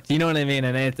this worked. You know what I mean?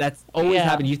 And that's always Yeah.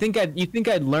 happened. You think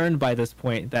I'd learned by this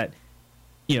point that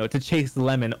to chase the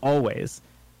lemon always,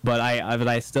 but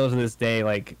I still to this day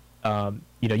like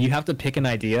you have to pick an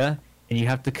idea and you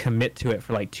have to commit to it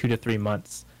for like 2 to 3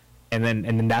 months, and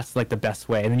then that's like the best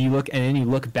way. And then you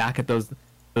look back at those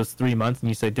 3 months and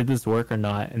you say, did this work or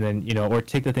not? And then or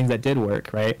take the things that did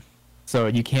work, right? So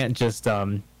you can't just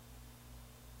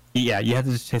you have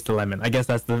to just chase the lemon. I guess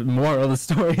that's the moral of the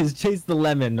story, is chase the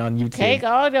lemon on YouTube. Take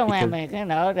all the Because-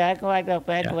 lemons. That's like the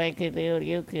best Yeah. way to do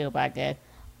YouTube, I guess.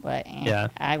 But Yeah.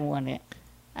 I wouldn't.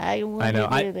 I wouldn't know,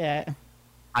 do that.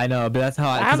 I know, but that's how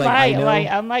I because might, I know.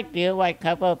 I might do like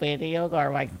couple videos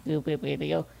or like stupid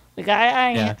videos because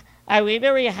Yeah. I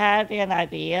literally had an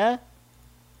idea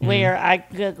Mm-hmm. where I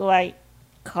could like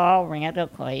call random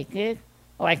places,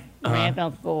 like Uh-huh.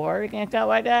 random stores and stuff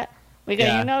like that. Because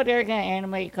Yeah. there's an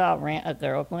anime called Rent a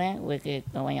Girlfriend, which is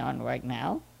going on right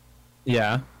now.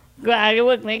 Yeah. But I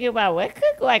was thinking about what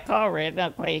could like call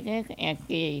random places and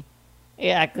see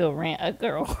if I could rent a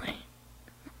girlfriend.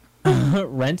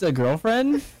 Rent a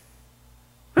girlfriend?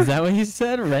 Is that what you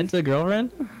said? Rent a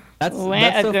girlfriend? That's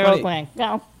Rent a so funny. girlfriend.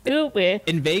 Sounds stupid.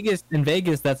 In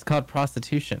Vegas, that's called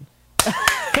prostitution.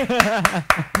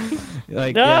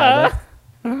 Like, Duh.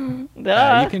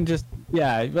 you can just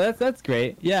but that's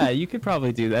great. Yeah, you could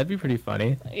probably do that. That'd be pretty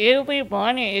funny. It'll be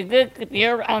funny.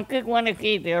 I could want to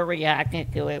see their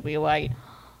reaction to it. Be like,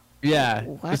 Yeah.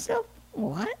 what just- the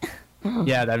what?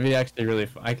 yeah, that'd be actually really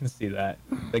fun. I can see that.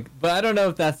 Like, but I don't know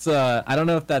if that's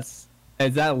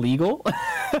is that legal?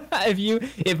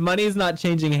 If money's not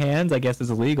changing hands, I guess it's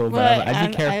illegal. But I'd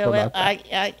be careful about that.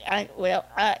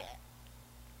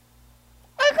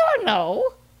 I don't know.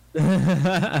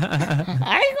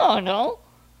 I don't know.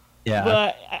 Yeah.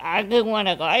 But I just want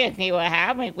to go and see what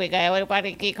happens because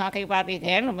everybody keep talking about this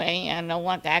anime and no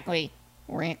one's actually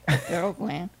rent a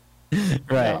girlfriend.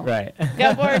 right. so- Right.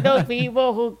 Except for those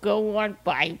people who go on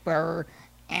Viper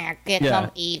and get Yeah.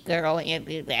 some e-girl and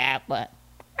do that, but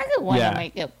I just want to Yeah.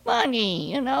 make it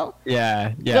funny, Yeah.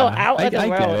 Yeah. Go out I of the get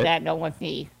world it. that no one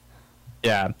sees.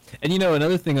 Yeah, and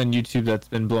another thing on YouTube that's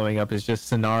been blowing up is just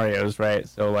scenarios, right?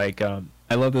 So like,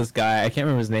 I love this guy. I can't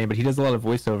remember his name, but he does a lot of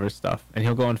voiceover stuff, and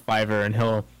he'll go on Fiverr and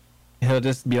he'll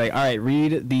just be like, all right,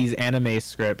 read these anime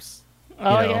scripts. Oh,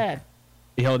 know, yeah.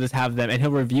 He'll just have them and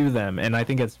he'll review them, and I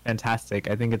think it's fantastic.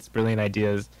 I think it's brilliant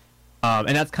ideas, and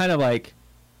that's kind of like,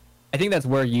 I think that's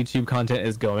where YouTube content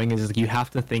is going. Is like you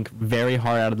have to think very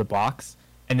hard out of the box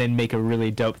and then make a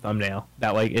really dope thumbnail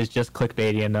that like is just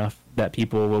clickbaity enough that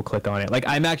people will click on it. Like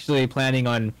I'm actually planning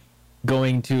on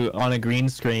going on a green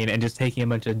screen and just taking a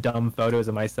bunch of dumb photos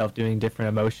of myself doing different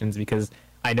emotions, because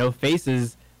I know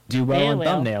faces do well They on will.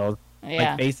 thumbnails.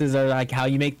 Yeah. Like faces are like how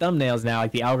you make thumbnails now.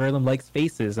 Like the algorithm likes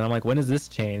faces, and I'm like, when does this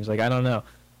change? Like I don't know.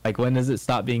 Like when does it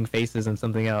stop being faces and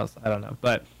something else? I don't know.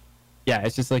 But yeah,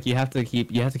 it's just like you have to keep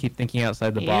thinking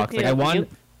outside the box. Like I want.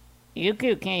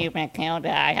 YouTube can't even count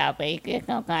that I have basic.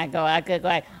 Sometimes go, I could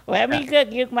like, let me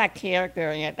just use my character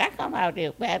and that somehow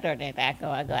do better than that. So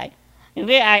I like, and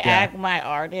then I Yeah. ask my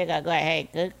artist, I go, hey,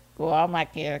 just draw my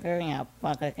character,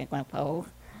 focus on my pose.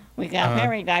 Because Uh-huh.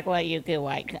 apparently that's what you do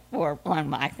like work on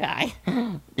my side.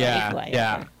 Yeah, Basically.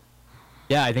 yeah,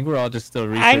 yeah. I think we're all just still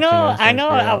researching. I know, and I trying to know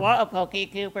figure a out. lot of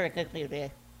PokeTubers could do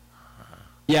this.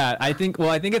 Yeah, I think. Well,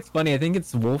 I think it's funny. I think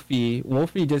it's Wolfie.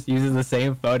 Wolfie just uses the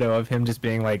same photo of him just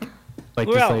being like just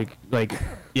Bro. like,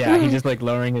 yeah. He's just like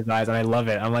lowering his eyes, and I love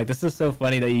it. I'm like, this is so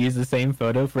funny that you use the same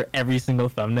photo for every single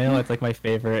thumbnail. It's like my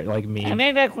favorite like I meme.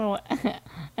 think that's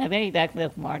I think that's the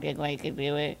smartest way to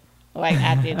do it. Like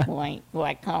at this point,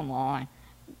 like come on,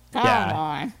 come Yeah.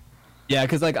 on. Yeah,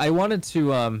 because like I wanted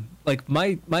to like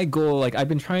my goal, like I've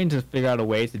been trying to figure out a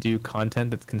way to do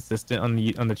content that's consistent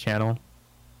on the channel,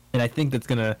 and I think that's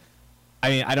gonna. I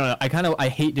mean, I don't know. I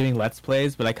hate doing let's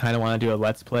plays, but I kind of want to do a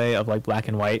let's play of like black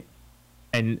and white,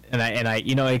 and I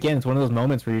you know, again, it's one of those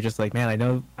moments where you're just like, man, I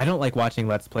know I don't like watching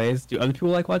let's plays. Do other people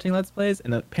like watching let's plays?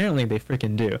 And apparently they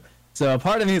freaking do. So a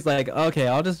part of me is like, okay,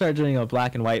 I'll just start doing a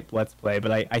black and white let's play,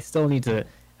 but I still need to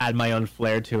add my own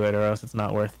flair to it, or else it's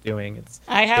not worth doing.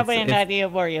 I have It's- an it's- idea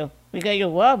for you because you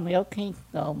love milking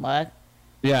so much.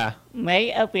 Yeah.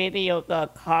 Make a video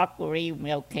called Cockery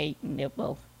Milking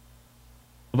Nipple.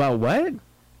 About what?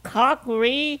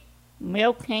 Cockery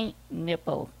Milking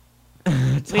Nipple.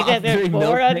 Because Top there's three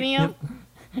four of milk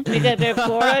them. Because there's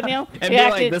four of them. And You be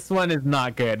have like, to- this one is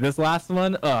not good. This last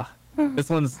one, ugh. This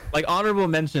one's like honorable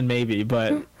mention maybe,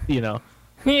 but you know.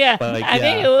 Yeah, Like, I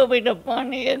think yeah. it would be the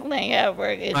funniest thing ever.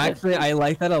 It's just- Actually, I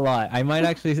like that a lot. I might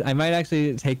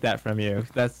actually take that from you.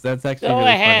 That's actually Go really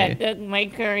ahead, funny. just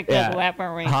make sure it's Yeah. a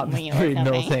reference Hot me or three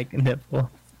something. milk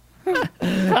nipple.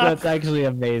 That's actually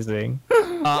amazing.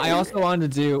 I also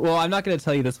wanted to do. Well, I'm not going to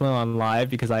tell you this one on live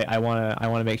because I want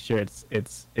to make sure it's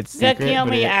Just secret. tell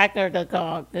but me it- after the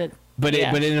call. But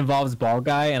Yeah. it involves Ball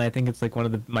Guy, and I think it's like one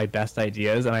of my best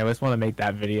ideas, and I just want to make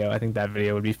that video. I think that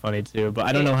video would be funny too, but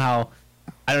I don't know how.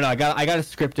 I don't know. I got to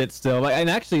script it still, and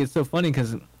actually it's so funny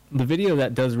because the video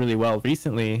that does really well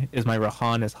recently is my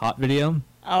Rahan is hot video.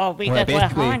 Oh, because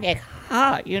basically- Rahan is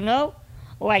hot, you know?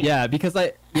 Like, Yeah, because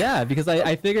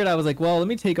I figured I was like, well, let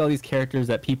me take all these characters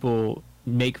that people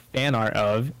make fan art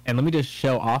of, and let me just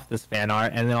show off this fan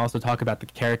art, and then also talk about the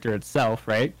character itself,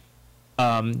 right?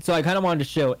 So I kind of wanted to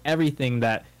show everything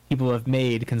that people have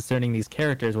made concerning these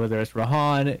characters, whether it's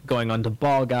Rahan, going on to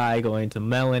Ball Guy, going to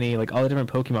Melanie, like all the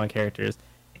different Pokemon characters.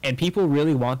 And people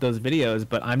really want those videos,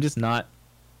 but I'm just not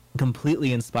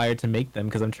completely inspired to make them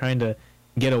because I'm trying to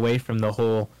get away from the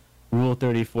whole Rule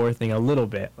 34 thing a little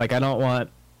bit. Like I don't want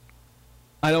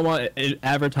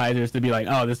advertisers to be like,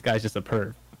 oh, this guy's just a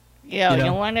perv. yo, you you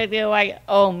know? want to do like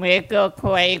Omega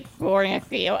Quake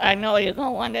Field? I know you're going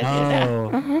to want to do that.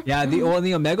 Oh, yeah. The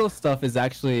Omegle stuff is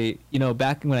actually, you know,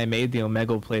 back when I made the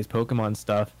Omegle Plays Pokemon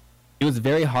stuff, it was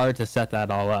very hard to set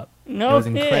that all up. No, was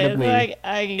kid, incredibly- like,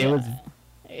 It was,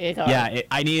 it's hard. yeah.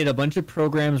 I needed a bunch of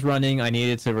programs running. I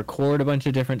needed to record a bunch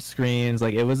of different screens.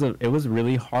 Like it was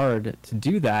really hard to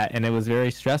do that, and it was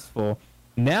very stressful.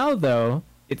 Now though,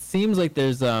 it seems like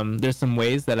there's some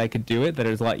ways that I could do it that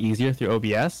is a lot easier through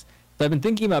OBS. So I've been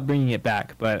thinking about bringing it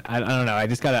back, but I don't know. I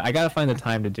gotta find the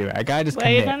time to do it. I gotta just But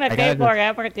it's commit. going to I gotta take just-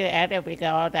 forever to edit because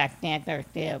all that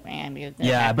censorship and you just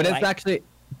Yeah, have but to, it's like, actually,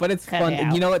 but it's cut fun. it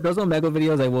out. You know what? Those Omegle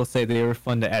videos, I will say they were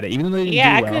fun to edit, even though they didn't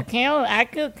Yeah, do well. I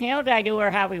could count that you were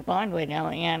having fun with them,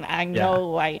 and I know,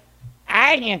 like,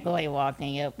 I enjoy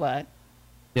watching it, but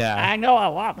Yeah, I know a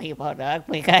lot of people do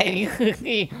because you could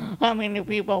see how many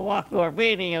people watch your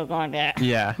videos on that.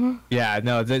 yeah, yeah.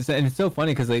 No, and it's so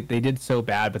funny because they did so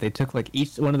bad, but they took like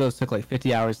each one of those took like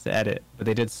 50 hours to edit, but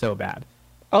they did so bad.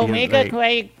 Omega Right.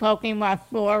 Quake Pokemon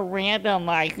Store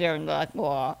randomizer luck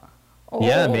wall.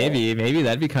 Yeah, Oh. maybe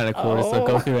that'd be kind of cool to still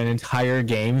go Oh. through an entire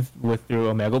game through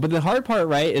Omegle. But the hard part,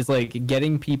 right, is like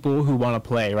getting people who want to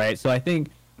play, right? So I think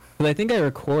I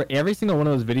record every single one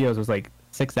of those videos was like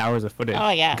 6 hours of footage. Oh,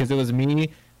 yeah. Because it was me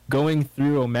going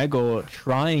through Omegle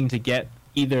trying to get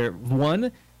either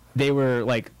one, they were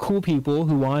like cool people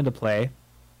who wanted to play.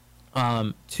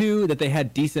 Two, that they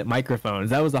had decent microphones.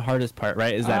 That was the hardest part,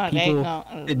 right? Is that Oh, they people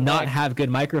don't- did not like- have good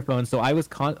microphones. So I was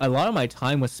a lot of my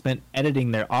time was spent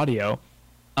editing their audio.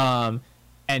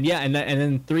 And yeah, and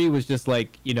then three was just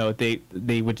like, you know,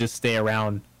 they would just stay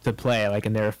around to play, like,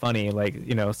 and they were funny, like,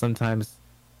 you know, sometimes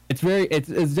it's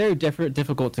very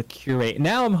difficult to curate.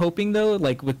 Now I'm hoping though,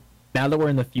 like now that we're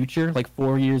in the future, like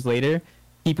 4 years later,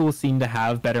 people seem to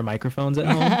have better microphones at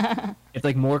home. it's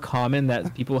like more common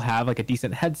that people have like a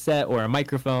decent headset or a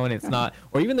microphone. It's not,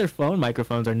 or even their phone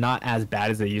microphones are not as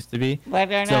bad as they used to be. But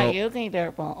they're not So using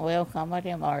their phone. Well, some of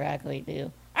them are actually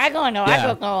do. I don't know. I yeah,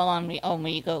 don't go on the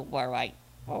Omegle for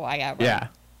whatever. yeah,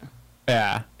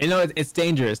 yeah. You know, it's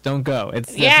dangerous. Don't go.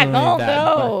 It's Yeah, definitely don't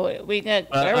bad. go. Because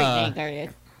But, very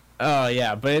dangerous. oh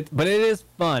yeah, but it is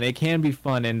fun. It can be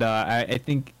fun, and I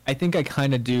think I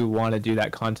kind of do want to do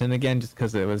that content again, just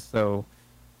because it was so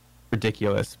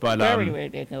ridiculous. But Very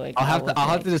ridiculous. I'll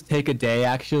have to just take a day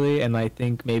actually, and I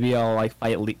think maybe I'll like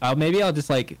fight. Maybe I'll just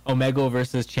like Omega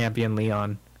versus Champion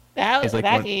Leon. Is like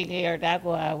That's what, easier. That's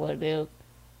what I would do.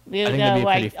 Do I think the that'd be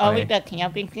pretty like only funny. the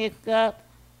camping kit stuff.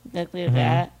 Just do Mhm.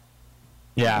 that.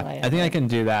 Yeah, I think I Whatever. can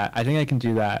do that. I think I can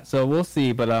do that. So we'll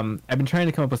see. But I've been trying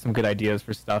to come up with some good ideas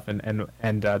for stuff, and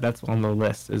that's on the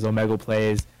list. Is Omega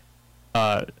plays,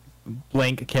 uh,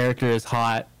 blank character is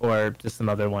hot, or just some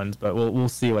other ones. But we'll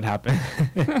see what happens.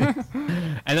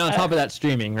 And then on top of that,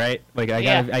 streaming, right? Like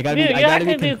Yeah. I gotta Dude, be I you gotta have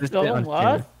be to do consistent so on much.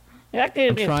 streaming. You have to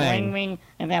I'm do trying. streaming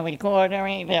and then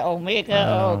recording the Omega.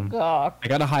 Oh Um, god. I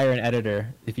gotta hire an editor.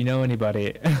 If you know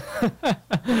anybody,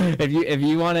 if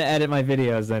you want to edit my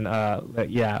videos, then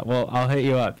yeah, well I'll hit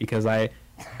you up because I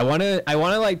wanna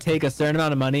like take a certain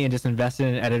amount of money and just invest in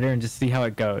an editor and just see how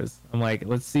it goes. I'm like,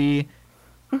 let's see.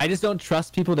 I just don't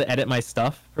trust people to edit my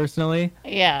stuff personally.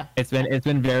 Yeah. It's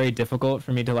been very difficult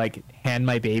for me to like hand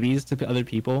my babies to other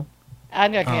people.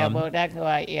 Understandable. That's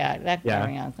why. Yeah. That's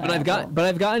very Yeah, understandable. but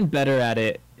I've gotten better at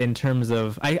it in terms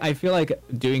of I feel like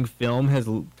doing film has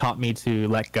taught me to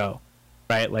let go,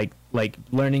 right? Like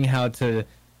learning how to,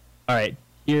 all right,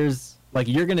 here's like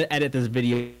you're gonna edit this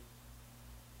video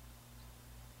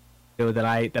that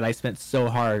I spent so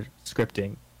hard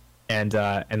scripting, and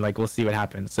like we'll see what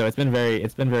happens. So it's been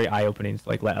very eye opening to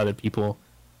like let other people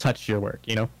touch your work,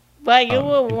 you know, But you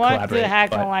will and want to collaborate. have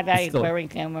But someone that it's is still, very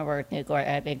similar to your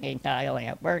editing style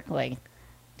at Berkeley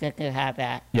to have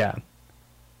that. yeah,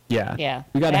 yeah. Yeah.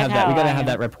 We gotta That's have that. We how gotta I have am.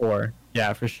 that rapport.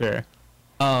 Yeah, for sure.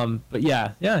 But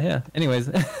yeah. Anyways,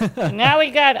 Now we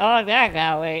got all that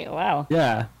out. Wait, wow.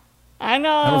 yeah, I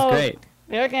that was know great.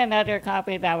 there's another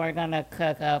copy that we're gonna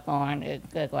cook up on.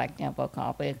 It's just like simple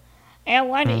copies. And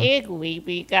one Mhm. is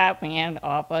Weepy got banned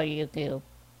off of YouTube.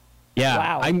 Yeah,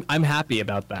 Wow. I'm happy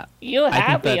about that. You I think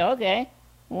happy? that- Okay.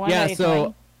 Yeah,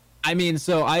 so I mean,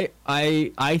 so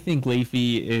I think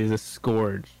Leafy is a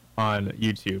scourge on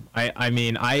YouTube. I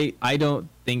mean, I don't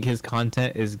think his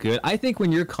content is good. I think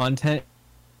when your content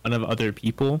one of other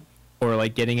people or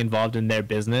like getting involved in their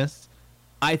business,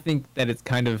 I think that it's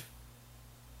kind of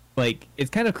like it's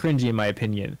kind of cringy in my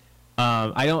opinion.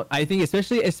 I think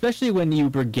especially when you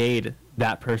brigade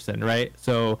that person, right?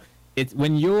 So it's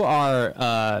when you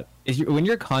are when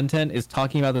your content is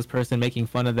talking about this person, making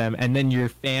fun of them, and then your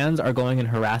fans are going and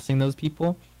harassing those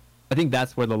people. I think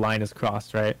that's where the line is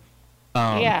crossed, right?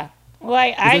 Yeah.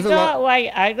 Like Because there's a lot-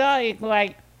 I thought it's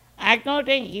like I don't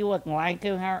think he was going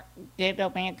to her did the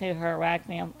man to harass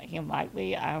him. He might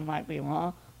be, I might be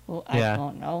wrong. Well, I Yeah.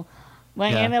 don't know.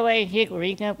 But Yeah. anyway, his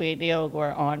recent videos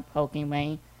were on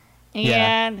Pokemon.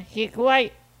 Yeah. And he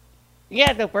quite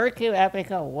yeah, the first two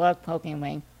episodes was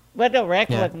Pokemon. But the rest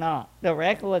Yeah. was not. The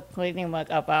rest was pretty much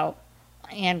about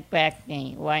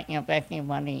investing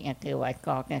money into like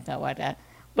stocks and stuff like that.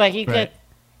 But Right.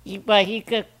 he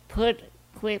could put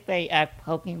clickbait at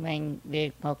Pokemon,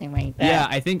 big Pokemon. Yeah,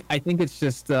 I think it's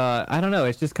just I don't know,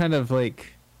 it's just kind of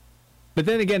like, but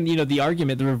then again, you know, the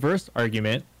reverse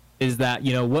argument is that,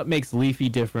 you know, what makes Leafy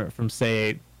different from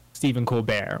say Stephen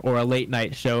Colbert or a late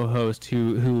night show host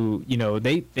who you know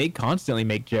they constantly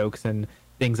make jokes and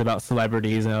things about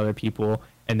celebrities and other people,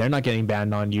 and they're not getting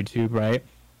banned on YouTube, right?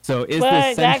 So is But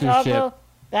this that's censorship?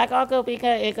 also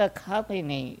because it's a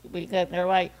company. Because they're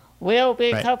like real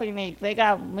big Right. companies. They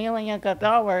got millions of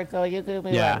dollars, so you could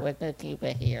be Yeah. like, we could keep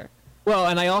it here. Well,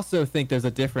 and I also think there's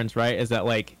a difference, right? Is that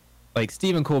like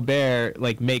Stephen Colbert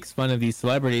like makes fun of these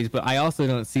celebrities, but I also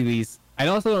don't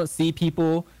see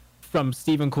people from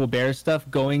Stephen Colbert stuff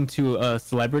going to a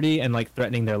celebrity and like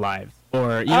threatening their lives,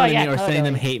 or you know Oh, what I yeah, mean, or sending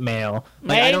them totally. hate mail.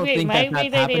 Like I don't think that that's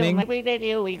they happening. do. Maybe they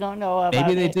do. We don't know about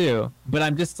Maybe they it. do, but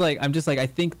I'm just like I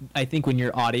think when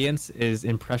your audience is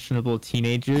impressionable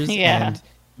teenagers Yeah. and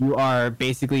you are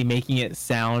basically making it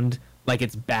sound like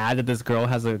it's bad that this girl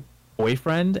has a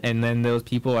boyfriend, and then those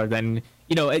people are then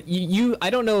you know you I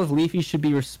don't know if Leafy should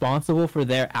be responsible for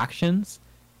their actions,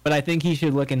 but I think he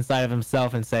should look inside of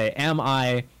himself and say, am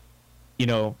I, you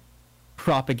know,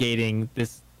 propagating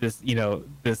this you know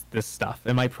this stuff?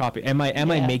 Am I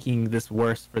Yeah. making this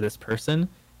worse for this person?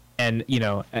 And you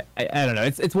know, I don't know.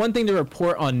 It's one thing to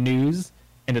report on news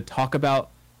and to talk about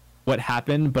what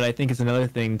happened, but I think it's another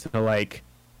thing to like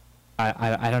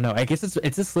I don't know. I guess it's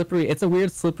a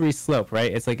weird slippery slope,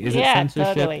 right? It's like, is it Yeah,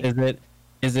 censorship? totally.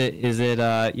 Is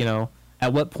it you know,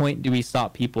 at what point do we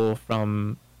stop people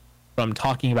from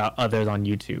talking about others on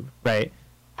YouTube, right?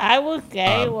 I would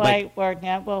say, Like, like, for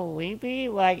example,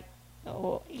 Weeby, like,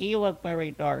 he was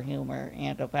very dark humor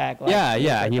in the back, like, yeah,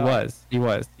 yeah, super he dark. was.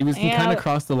 He kind of And,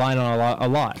 crossed the line on a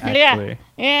lot yeah, actually.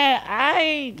 and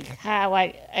I have,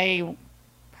 like,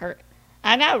 per,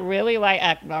 I'm not really, like,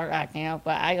 a dark account,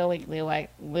 but I always do, like,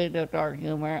 little dark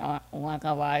humor once in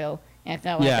a while, and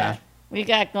stuff like Yeah. that. We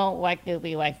got don't like to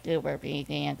be, like, super PC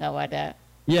and stuff like that.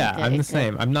 Yeah, I'm the It's just,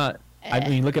 same. I'm not. I uh,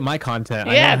 mean, look at my content.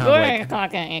 I yeah, don't have Gordon like.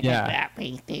 content isn't Yeah, that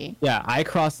PC. yeah. I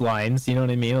cross lines. You know what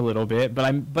I mean, a little bit.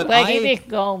 But But he I. didn't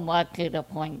go much to the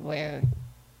point where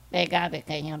they got to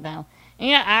take him down.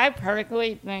 You know, I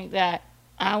personally think that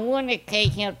I wouldn't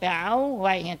take him down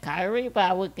like in Kyrie, but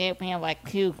I would give him like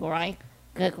two strikes,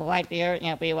 cook right there,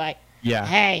 and be like, Yeah.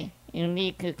 hey, you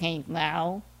need to take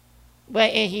now.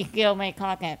 But if he still make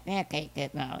content, then take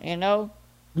it now, you know?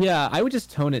 Yeah, I would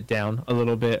just tone it down a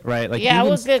little bit, right? Like Yeah, you I can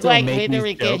would just still like make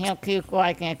literally these give jokes. him two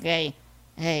strikes and say,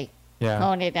 hey, Yeah.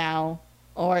 tone it down.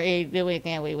 Or if you do it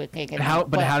again, we would take it down.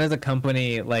 But how does a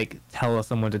company like tell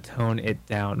someone to tone it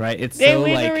down, right? It's They so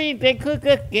like. literally, they could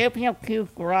just give him two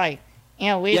strikes. And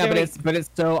Yeah, literally, but it's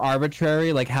so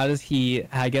arbitrary. Like, how does he?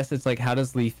 I guess it's like, how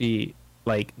does Leafy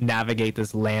like navigate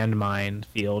this landmine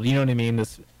field? You know what I mean?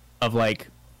 This of like,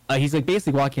 he's like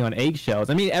basically walking on eggshells.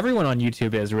 I mean, everyone on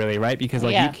YouTube is really, right, because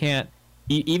like yeah. you can't.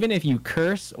 Even if you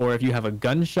curse, or if you have a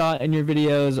gunshot in your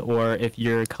videos, or if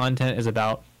your content is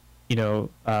about, you know,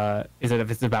 if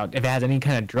it has any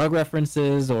kind of drug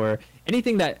references or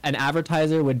anything that an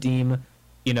advertiser would deem,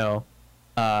 you know,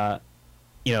 uh,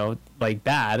 like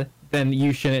bad, then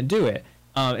you shouldn't do it.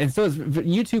 And so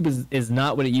YouTube is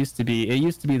not what it used to be. It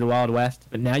used to be the Wild West,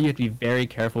 but now you have to be very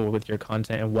careful with your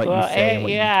content and what you Well, say and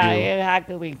what yeah, you do. you have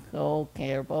to be so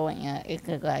careful. And it's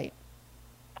just like,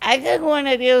 I just want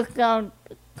to do some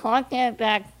content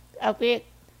that's a bit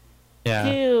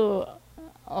Yeah, too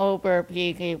over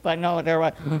PG, but no, they're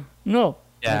like, no,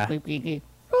 yeah, that's be PG.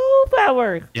 No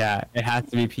powers. yeah. It has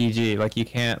to be PG. Like you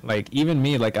can't like even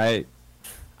me. Like I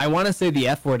want to say the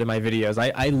F word in my videos.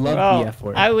 I love Bro, the F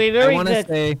word. I I literally want to just,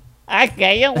 say I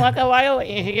say it once in a while.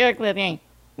 And here's the thing.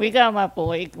 We got my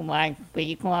boys, my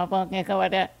speak club and stuff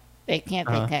like that. They can't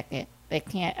Uh-huh. detect it. They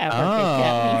can't ever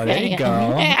Oh, detect me there you saying it. go.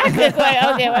 And I just like,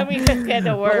 okay, let me just get the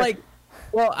but word. like,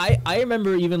 well, I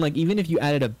remember even if you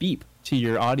added a beep to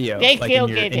your audio, They like still in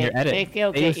your get in your it. edit, They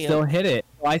still they get you. still hit it.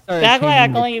 So I started That's why I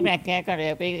changing don't the even check on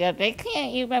it because they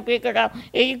can't even figure it out.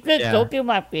 If you just Yeah. go through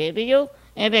my video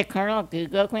and then turn on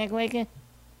Google quick,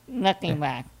 nothing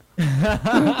back.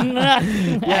 Nothing back.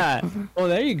 Yeah. Well,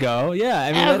 there you go. Yeah.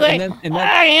 I mean, I was that, like, and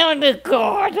that I am the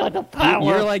god of the power.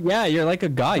 you're like a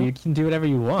god. You can do whatever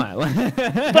you want.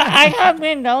 But I have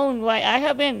been known,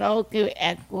 to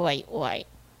exploit, like,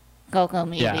 social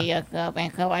media stuff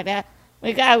and stuff like that.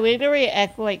 We got literally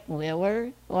exploit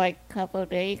Willer, like, a couple of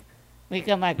days. We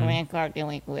got my grandcard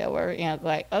doing Willer, and I was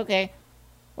like, okay,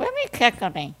 let me check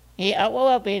something. He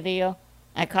uploaded a video,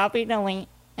 I copied the link,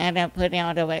 and then put it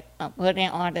on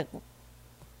the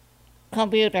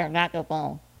computer, not the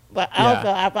phone. But Yeah.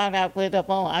 also, I found out with the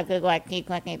phone, I could, like, keep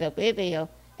clicking the video,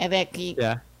 and then keep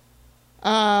Yeah.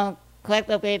 click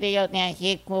the video, then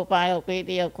hit profile,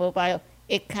 video, profile.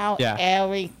 It counts Yeah.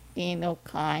 every single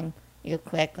time you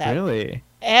click that. Really?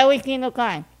 Every single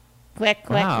time. Click,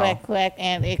 Wow. click,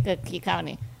 and it could keep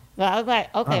counting. So I was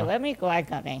like, okay, Huh. let me try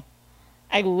something.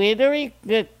 I literally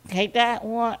could take that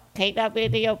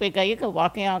video because you could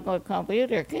walk in on the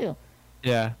computer too.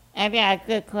 Yeah. And then I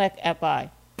could click F5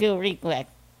 to re-click.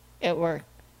 It worked.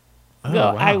 Oh,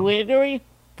 So I wow. literally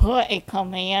put a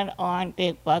command on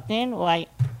this button, like,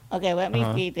 okay, let me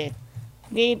Uh-huh. see this.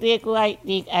 See this, like,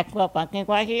 these extra buttons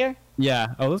right here? Yeah.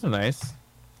 Oh, those are nice.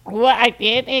 What I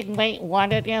did is make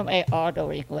one of them a auto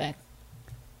request.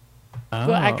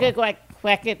 So I Oh. could, like,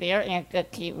 click it there and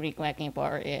just keep re-clicking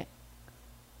for it.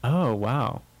 Oh,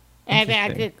 wow. And then I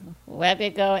Interesting. could let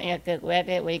it go and just let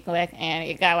it re-click, and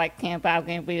it got, like,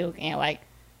 10,000 views in, like,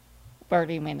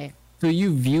 30 minutes. So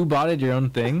you view botted your own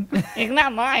thing? It's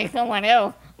not mine, someone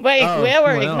else. But it's Oh,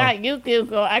 whoever, someone it's not YouTube,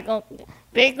 so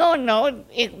they gonna know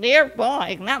it's their fault.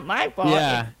 It's not my fault.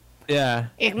 Yeah. Yeah.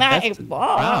 It's not That's- a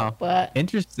fault, wow. but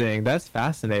Interesting. That's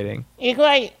fascinating. it's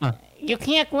like, Huh. you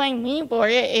can't blame me for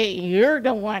it. You're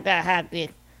the one that had this.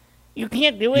 You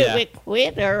can't do it Yeah. with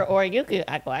Twitter, or you could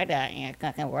act like that and it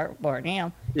can work for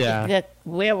them. Yeah. It's just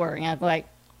Twitter, and it's like,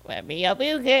 let me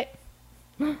abuse it.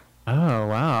 Oh,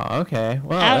 wow. Okay.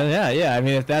 Well, I- yeah. I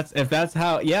mean, if that's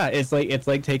how, yeah, it's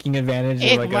like taking advantage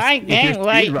It's of like my if you're game,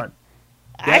 like- speedrun-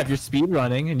 Yeah, if you're speed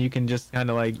running and you can just kind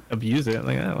of like abuse it,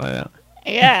 like, oh, why not?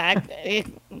 Yeah, it's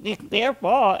their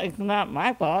fault. It's not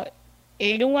my fault.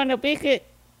 If you want to pick it,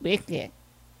 pick it.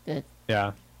 Good.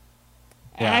 Yeah.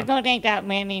 I Yeah. don't think that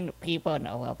many people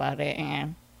know about it,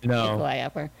 and it's No.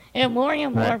 whatever. And more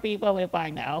Right. people will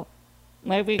find out.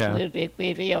 Maybe Yeah. through this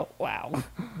video. Wow.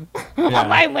 I Yeah.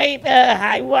 might make the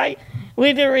highlight.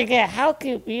 We didn't get how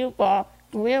could people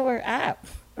where we're at.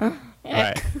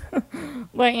 Right.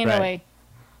 But anyway,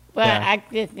 but Yeah. I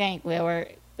just think we were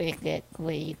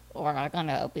basically or I'm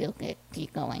gonna abuse it,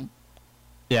 keep going.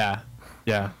 Yeah.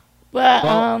 Yeah. But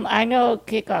Well- I know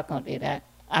Kickoff gonna do that.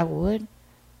 I would.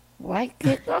 White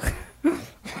Kickoff?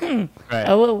 I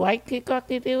Right. would white Kickoff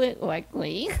to do it, like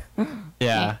please.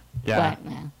 Yeah. Yeah. But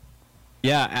no.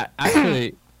 Yeah.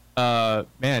 Actually,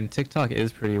 man, TikTok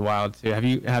is pretty wild too.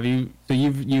 So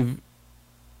you've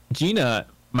Gina,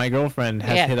 my girlfriend,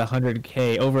 has Yeah. hit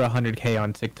 100K, over 100K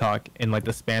on TikTok in like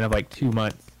the span of like 2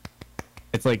 months.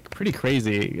 It's like pretty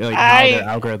crazy, like how their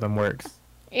algorithm works.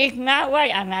 It's not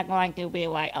like I'm not going to be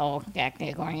like, oh,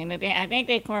 tactic or anything. I think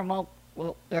they promote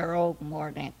girls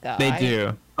more than guys. They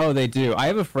do. Oh, they do. I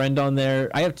have a friend on there.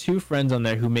 I have 2 friends on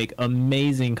there who make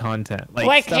amazing content.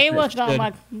 Like stuff that Kayla's on should-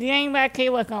 my, the thing about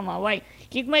Kayla's on my, like,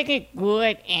 she's making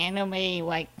good anime,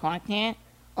 like, content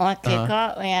on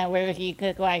TikTok, and where she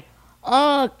could, like,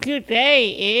 oh, today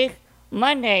is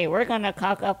Monday. We're going to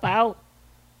talk about,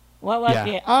 what was Yeah.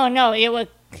 it? Oh, no, it was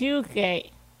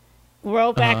Tuesday.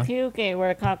 Throwback Uh-huh. Tuesday, where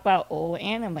we talk about old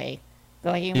anime.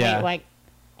 So he Yeah. made, like,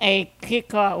 a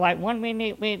TikTok, like, 1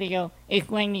 minute video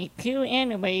explaining 2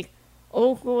 animes,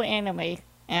 old school animes,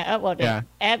 and uploaded Yeah. it,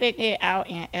 edit it out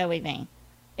and everything.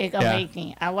 It's Yeah.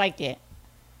 amazing. I liked it.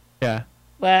 Yeah.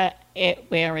 But it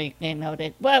very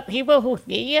noticed. But people who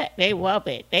see it, they love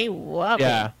it. They love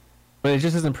Yeah. it. But it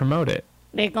just doesn't promote it.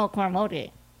 They gonna promote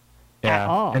it. Yeah. At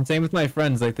all. And same with my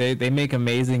friends. Like they make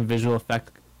amazing visual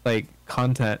effect like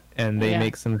content and they Yeah.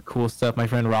 make some cool stuff. My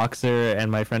friend Roxer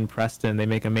and my friend Preston, they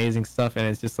make amazing stuff and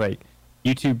it's just like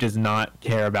YouTube does not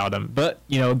care about them. But,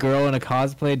 you know, a girl in a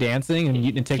cosplay dancing and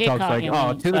TikTok's TikTok, like, you oh,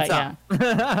 mean, to the but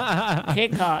top.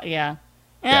 TikTok, yeah.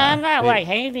 Yeah, I'm not they- like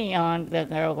hating on the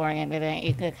girl going into that.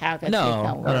 It's just how the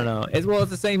TikTok works. No. It's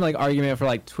the same like argument for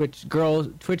like Twitch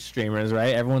streamers,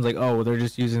 right? Everyone's like, oh, well, they're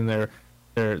just using their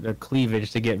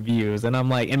cleavage to get views, and I'm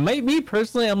like, and me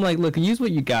personally, I'm like, look, use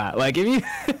what you got. Like if you,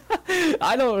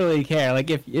 I don't really care. Like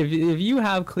if you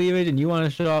have cleavage and you want to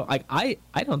show off, like I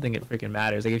don't think it freaking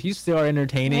matters. Like if you still are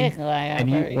entertaining It's like, and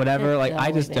you whatever, like I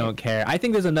go just with it. don't care. I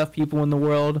think there's enough people in the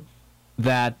world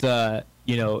that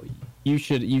you know you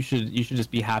should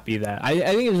just be happy that I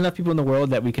think there's enough people in the world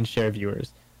that we can share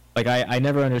viewers. Like I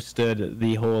never understood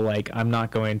the whole like I'm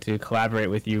not going to collaborate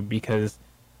with you because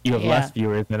you have Yeah. less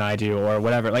viewers than I do or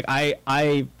whatever. Like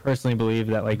I personally believe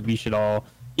that like we should all,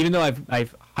 even though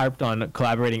I've harped on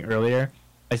collaborating earlier,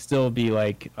 I still be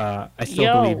like I still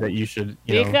Yo, believe that you should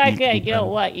You guys be get, yo,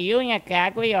 friends. what? You and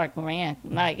Gagly are grand.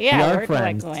 Like, We yeah, are we're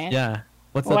friends. like grand. Yeah.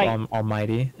 What's Like- up,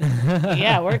 Almighty?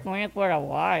 Yeah, we're grand for a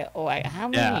while. Like, how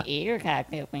many Yeah. years has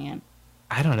it been?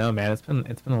 I don't know, man. It's been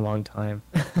a long time.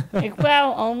 It's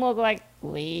about almost like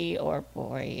 3 or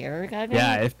 4 years, I think.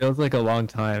 Yeah, it feels like a long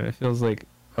time. It feels like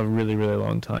a really, really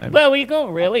long time. But we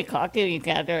don't really talk to each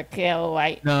other till,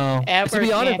 like, No, ever to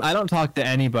be honest, since- I don't talk to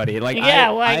anybody. Like, yeah,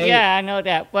 I I know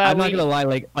that. But I'm not we, gonna lie.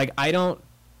 Like, I don't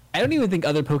even think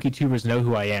other PokeTubers know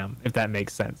who I am. If that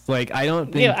makes sense. Like, I don't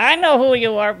think. Dude, I know who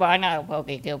you are, but I'm not a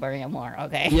PokeTuber anymore,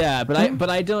 okay? Yeah, but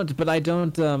I don't.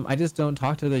 I just don't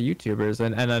talk to the YouTubers,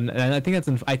 and I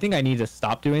think I think I need to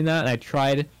stop doing that. And I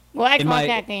tried. Well, I in my-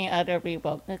 contacting other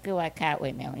people. Look who I cat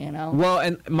with now, you know? Well,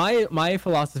 and my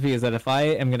philosophy is that if I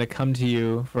am gonna come to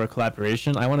you for a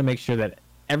collaboration, I want to make sure that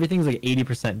everything's like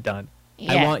 80% done.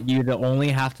 I Yeah. want you to only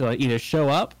have to like, either show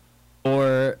up,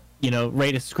 or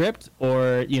write a script,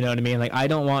 or you know what I mean. Like I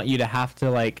don't want you to have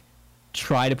to like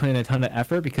try to put in a ton of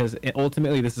effort because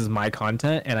ultimately this is my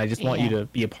content and I just want you Yeah. to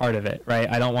be a part of it, right?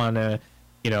 I don't want to,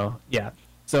 yeah.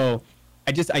 So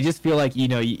I just feel like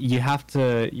you have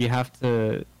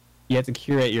to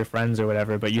curate your friends or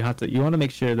whatever, but you want to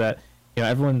make sure that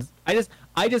everyone's.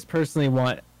 I just personally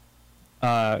want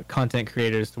content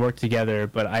creators to work together,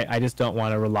 but I just don't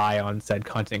want to rely on said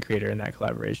content creator in that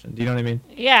collaboration. Do you know what I mean?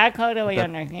 Yeah, I totally Okay.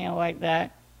 understand like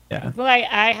that. Yeah. Like,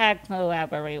 I had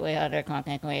collaborate with other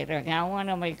content creators, and I want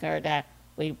to make sure that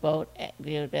we both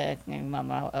do the same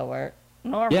amount of work.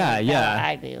 Normally, Yeah.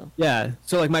 I do. Yeah.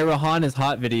 So like my Rohan is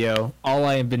hot video, all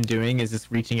I have been doing is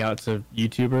just reaching out to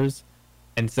YouTubers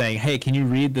and saying, "Hey, can you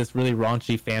read this really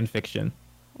raunchy fan fiction?"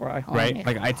 Right? Right?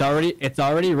 Like it's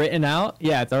already written out.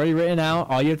 Yeah, it's already written out.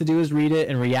 All you have to do is read it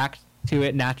and react to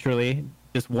it naturally.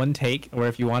 just one take, or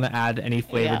if you want to add any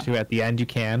flavor Yeah. to it at the end, you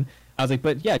can. I was like,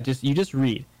 but yeah, just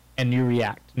read and you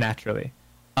react naturally.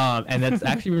 And that's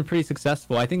actually been pretty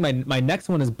successful. I think my next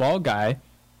one is Ball Guy,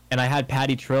 and I had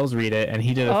Patty Trills read it, and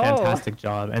he did a Oh. fantastic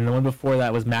job. And the one before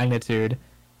that was Magnitude,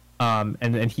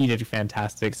 and he did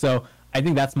fantastic. So I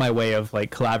think that's my way of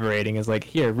like collaborating. Is like,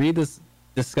 here, read this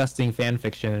disgusting fan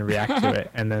fiction and react to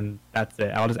it, and then that's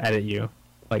it. I'll just edit you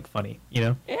like funny, you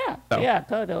know? Yeah, So. yeah,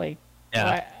 totally. Yeah.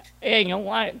 But, hey, you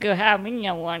want to have me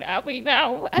on one? I'll be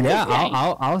down. Yeah,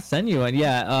 I'll send you one.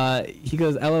 Yeah. He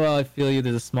goes, LOL, I feel you.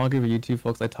 There's a small group of YouTube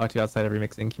folks I talk to outside of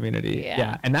remixing community.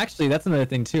 Yeah. And actually, that's another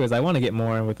thing too. Is I want to get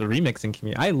more with the remixing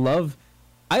community. I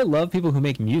love people who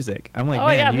make music. I'm like, Oh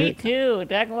man, yeah, you're, me too.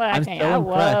 That's what I I'm think. so I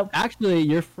impressed. love. Actually,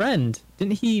 your friend,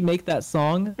 didn't he make that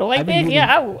song? The way I've been big, meaning-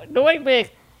 yeah, the way big.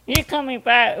 You're coming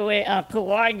back with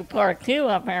Kawaii Part 2,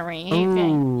 apparently.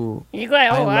 Ooh. You're like,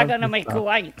 oh, I I'm love gonna his make stuff.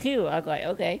 Kawaii 2. I was like,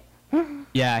 okay.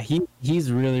 Yeah,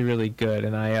 he's really really good,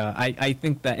 and I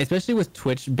think that especially with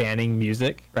Twitch banning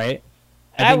music, right?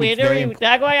 I think it's very literally,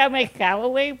 that's why I make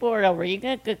Callaway for the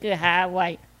region, to have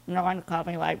like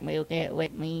non-copyright music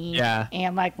with me Yeah.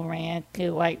 and my friends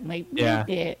to like make Yeah.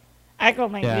 music. I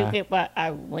can make Yeah. music, but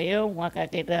I will once I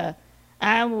get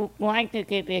I would like to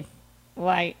get this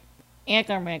like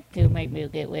instrument to make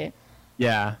music with.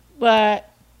 yeah. But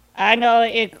I know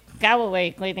it's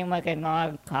Callaway pretty much a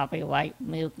non-copyright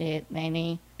music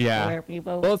thingy Yeah. for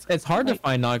people. Well, it's hard to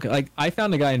find non like I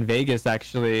found a guy in Vegas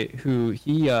actually who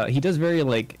he does very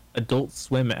like Adult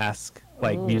Swim esque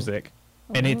like Ooh. music,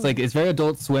 and it's like it's very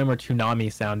Adult Swim or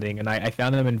Toonami sounding. And I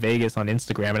found him in Vegas on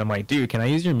Instagram, and I'm like, dude, can I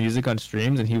use your music on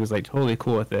streams? And he was like totally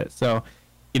cool with it. So,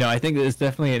 you know, I think it's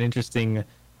definitely an interesting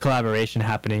collaboration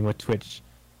happening with Twitch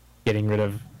getting rid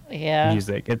of Yeah.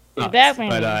 music. It sucks,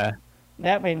 Definitely. but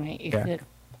That made me Yeah.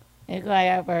 it's like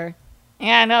ever.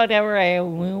 Yeah, I know there were a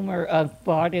rumor of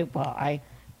Spotify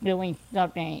doing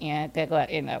something and that got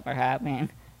it never happened.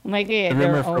 Maybe the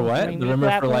rumor for what? The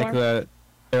rumor for like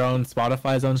their own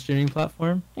Spotify's own streaming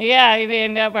platform. Yeah,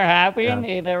 it never happened.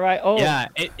 Yeah. They're like, oh Yeah,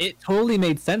 it totally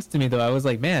made sense to me though. I was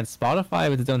like, man, Spotify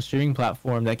with its own streaming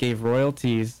platform that gave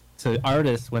royalties to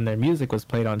artists when their music was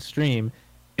played on stream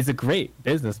is a great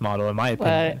business model in my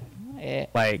but opinion.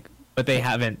 yeah. But they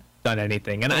haven't done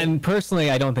anything. And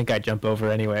personally, I don't think I'd jump over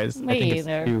anyways. Me I think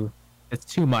either. it's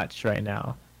too much right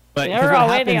now. But 'cause They're what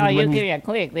already happens on when YouTube and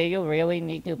click. Do you really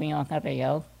need to be on something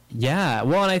else? yeah,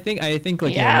 well, and I think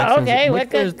like Yeah, you know, okay,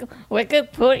 Mixer's- we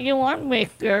could put you on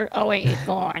Mixer. Oh wait, it's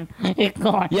gone. It's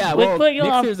gone. Yeah, we well, put you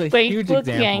on Mixer's a huge Facebook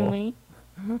example. Gaming.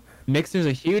 Mixer's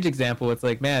a huge example. It's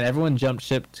like, man, everyone jumped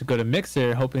ship to go to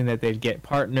Mixer hoping that they'd get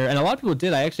partner. And a lot of people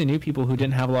did. I actually knew people who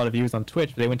didn't have a lot of views on Twitch,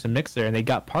 but they went to Mixer and they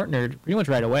got partnered pretty much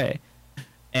right away.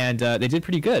 And they did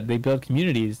pretty good. They built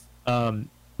communities.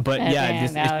 But And yeah,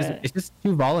 then now it's just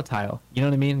too volatile. You know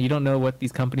what I mean? You don't know what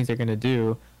these companies are going to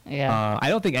do. Yeah. I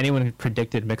don't think anyone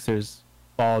predicted Mixer's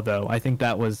fall, though. I think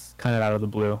that was kind of out of the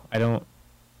blue. I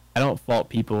don't fault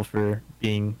people for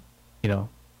being, you know,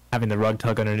 having the rug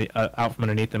tug out from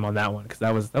underneath them on that one, because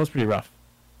that was pretty rough.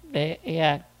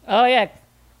 Yeah. Oh yeah.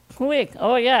 Quick.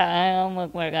 Oh yeah. I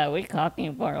almost forgot. We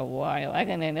talking for a while. I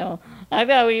didn't know. I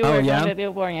thought we Oh, were yeah? going to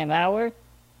do for an hour,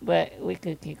 but we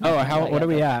could keep. Oh, going what are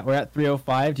we forever. at? We're at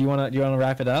 3:05. Do you wanna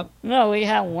wrap it up? No, we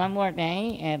have one more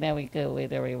thing, and then we could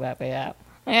literally wrap it up.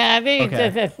 Yeah, I think Okay.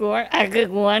 it's just a score. I just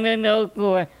want to know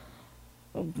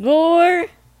your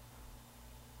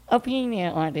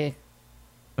opinion on this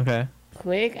Okay.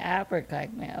 quick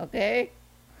advertisement, okay?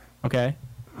 Okay.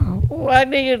 What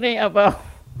do you think about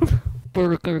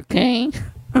Burger King?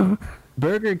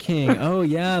 Burger King. Oh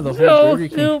yeah, the whole So Burger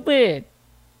King. stupid.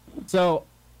 So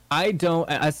I don't,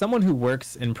 as someone who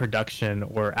works in production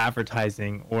or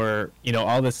advertising or, you know,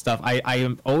 all this stuff, I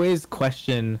always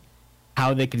question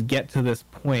how they could get to this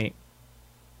point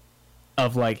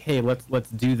of like, hey, let's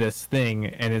do this thing,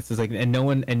 and it's just like, and no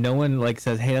one like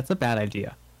says, hey, that's a bad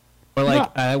idea, or like,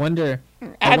 No. I wonder.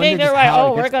 I think just they're like, how it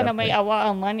oh, we're gets gonna that make way. a lot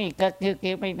of money just to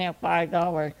give me that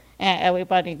 $5, and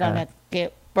everybody's gonna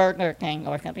get Burger King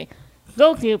or something.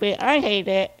 So stupid. I hate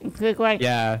it. It's like,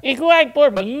 Yeah. it's like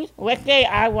for me. Let's say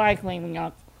I was cleaning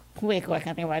up quick or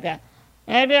something like that,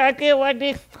 and then I get like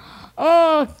this,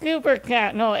 oh, super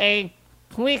cat, no, a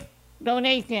quick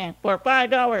donation for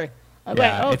 $5. I'm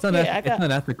Yeah, like, oh, it's, shit, it's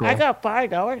unethical. I got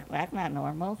 $5. That's not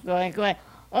normal. So I go,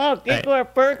 oh, get Right. for a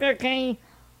Burger King,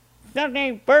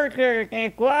 something burger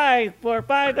and fries for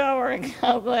 $5.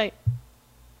 I was like,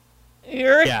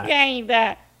 you're Yeah. saying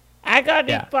that I got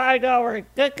this Yeah. $5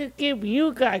 just to give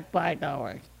you guys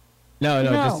 $5. No,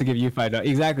 No. just to give you $5.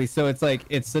 Exactly. So it's like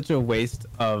it's such a waste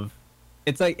of.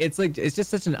 It's just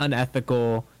such an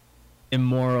unethical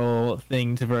immoral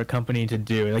thing for a company to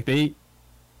do. Like they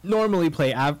normally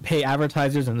pay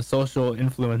advertisers and social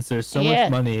influencers so much Yeah.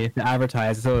 money to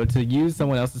advertise. So to use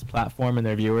someone else's platform and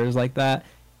their viewers like that,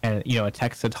 and you know, a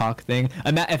text to talk thing.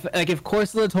 And that if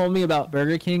Corsola told me about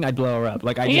Burger King, I'd blow her up.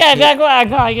 Like I just Yeah, that's what I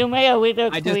thought. You made a video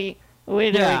I just tweet.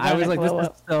 With yeah, her I was gonna like, this blow is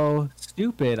up. so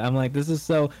stupid. I'm like, this is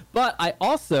so. But I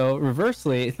also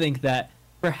reversely think that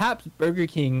perhaps Burger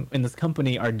King and this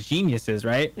company are geniuses,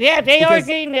 right? Yeah, they are Because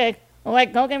genius.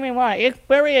 Like, don't get me wrong. It's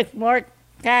very smart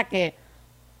tactic,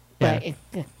 yeah, but it's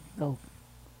just so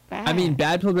bad. I mean,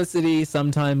 bad publicity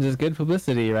sometimes is good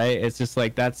publicity, right? It's just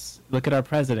like look at our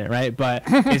president, right? But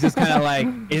it's just kind of like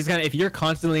if you're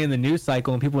constantly in the news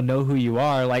cycle and people know who you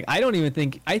are, like I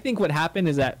think what happened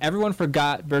is that everyone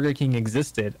forgot Burger King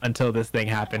existed until this thing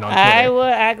happened on I Twitter. would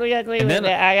actually agree And with then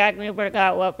that. I actually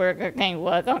forgot what Burger King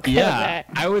was until yeah, that.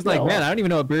 I was like, So, man, I don't even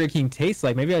know what Burger King tastes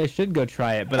like. Maybe I should go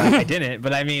try it, but I didn't.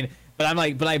 But I mean, but I'm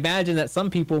like, but I imagine that some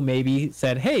people maybe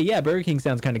said, hey, yeah, Burger King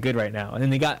sounds kind of good right now, and then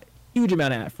they got huge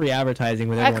amount of free advertising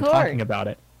with Of everyone course. talking about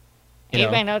it. You know?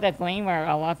 even though the Gleamer,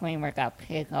 a lot Gleamer got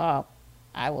picked up,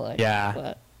 I would. Yeah.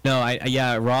 But No,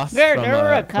 yeah, Ross. there from,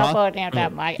 were a couple Ross of them from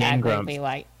that might Game actually Grumps. be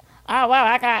like, oh, wow,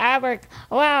 I got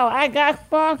wow, I got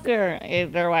Funker.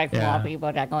 Is there like small Yeah.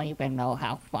 people that don't even know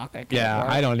how Funker can Yeah, work?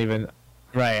 I don't even.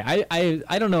 Right,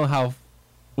 I don't know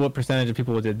what percentage of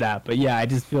people did that, but yeah, I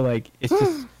just feel like it's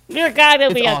just There gotta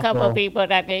It's be a couple awful. people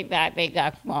that think that they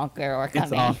got Funker or it's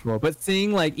something. awful. But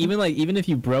seeing even if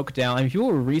you broke down, I mean, people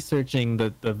were researching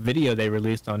the video they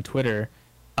released on Twitter,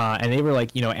 and they were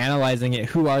like, you know, analyzing it.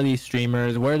 Who are these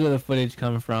streamers? Where did the footage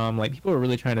come from? Like people were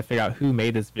really trying to figure out who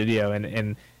made this video,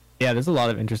 and yeah, there's a lot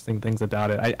of interesting things about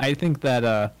it. I think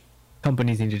that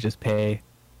companies need to just pay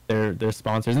their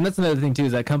sponsors, and that's another thing too,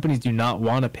 is that companies do not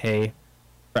want to pay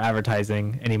for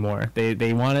advertising anymore.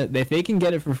 They want it if they can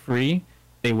get it for free,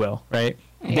 they will, right?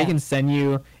 If Yeah. they can send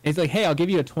you, it's like, hey, I'll give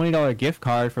you a $20 gift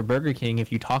card for Burger King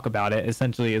if you talk about it.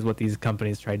 Essentially, is what these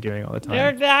companies try doing all the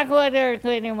time. That's what they're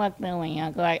pretty much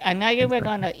doing. Like, I know you were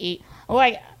gonna eat.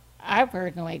 Like, I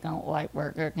personally don't like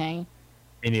Burger King.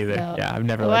 Me neither. So, Yeah, I've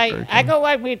never liked like, Burger I King. go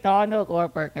like McDonald's or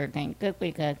Burger King just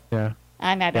because Yeah,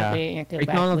 I'm not yeah. a big into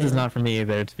McDonald's fast is food. not for me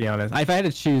either, to be honest. If I had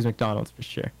to choose, McDonald's for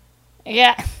sure.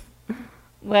 Yeah,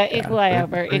 but it's Yeah, whatever.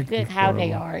 Burger It's just King's how they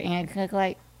horrible. are, and it's just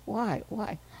like, why?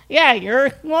 Yeah, you're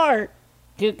smart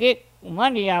to get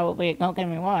money out of it. Don't get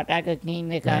me wrong. That's a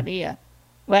genius Yeah. idea,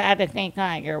 but at the same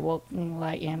time, you're working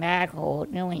like an asshole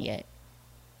doing it.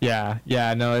 Yeah,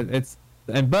 no,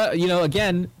 but you know,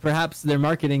 again, perhaps their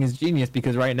marketing is genius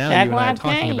because right now That's you and what I are I'm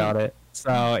talking saying. about it.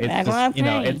 So it's That's what I'm just, you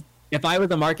know, saying. if I was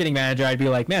a marketing manager, I'd be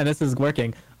like, man, this is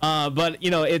working. But you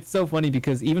know, it's so funny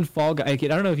because even Fall Guys, I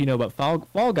don't know if you know, but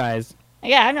Fall Guys,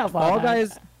 Yeah, I know.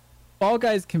 Fall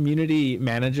Guys community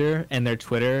manager and their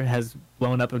Twitter has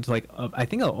blown up into like I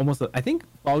think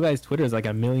Fall Guys Twitter is like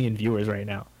 1 million viewers right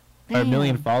now, or 1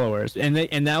 million Damn. followers, and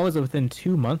that was within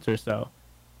 2 months or so.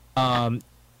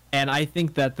 And I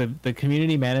think that the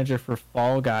community manager for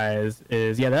Fall Guys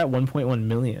is they're at 1.1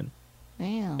 million.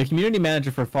 Damn. The community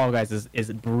manager for Fall Guys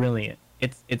is brilliant.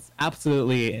 It's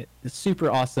absolutely super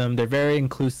awesome. They're very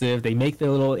inclusive. They make their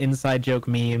little inside joke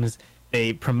memes.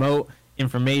 They promote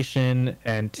information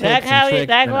and tips That's how and you. tricks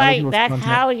That's and other right. people's That's content.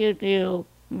 how you do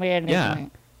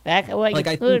management. That's what Like,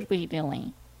 you I should think- be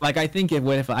doing. Like I think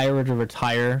if I were to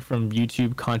retire from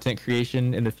YouTube content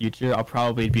creation in the future, I'll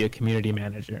probably be a community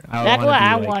manager. That's what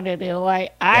I like, want to do.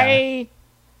 Like I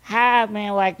have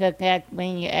been like the tech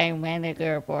being a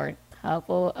manager for a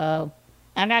couple of.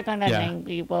 I'm not gonna Yeah. name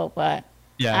people, but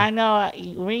Yeah, I know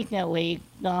recently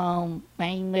some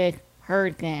famous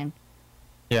person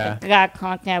yeah, got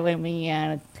contact with me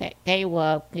and they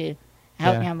love to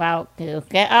help Yeah. him out to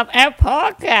get up and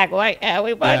podcast like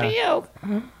everybody else.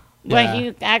 But Yeah.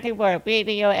 he's asking for a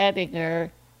video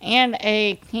editor and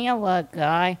a camera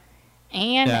guy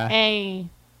and Yeah. a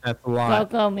that's a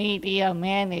lot. social media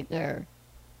manager.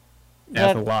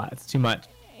 That's a But, lot. It's too much.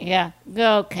 yeah,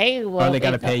 so Caleb. Or they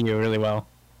gotta is a- pay you really well.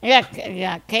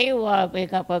 Yeah, Caleb is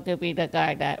supposed to be the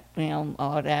guy that filmed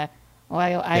all that.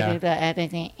 While I Yeah. do the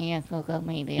editing and social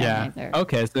media Yeah. manager.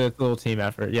 Okay, so it's a little team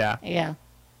effort. Yeah. Yeah.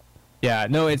 Yeah,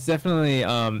 no, it's definitely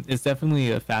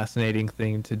a fascinating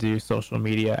thing to do social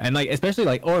media, and like especially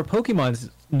like or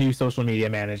Pokemon's new social media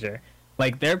manager,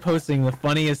 like they're posting the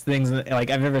funniest things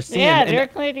like I've ever seen. Yeah, and they're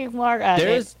pretty smart at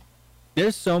it.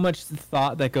 there's so much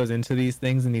thought that goes into these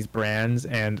things and these brands,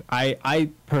 and I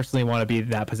personally want to be in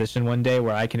that position one day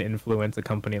where I can influence a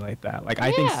company like that. Like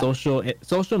I think Yeah.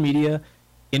 social media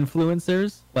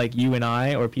influencers like you and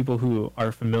I, or people who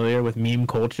are familiar with meme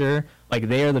culture, like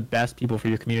they are the best people for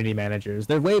your community managers.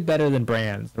 They're way better than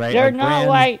brands, right? They're Like not brands,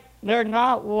 like they're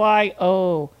not like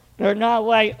they're not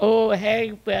like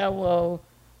hey fellow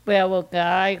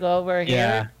guys over yeah,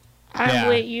 here. I'm yeah,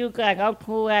 with you guys. I'm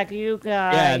cool like you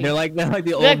yeah. guys. They're like the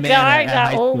The old man guy, at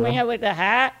high the old school. man with the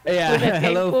hat, Yeah, with the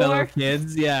hello, fellow skateboard.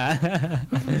 kids. Yeah,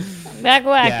 That's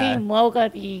why I yeah. think most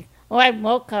of the like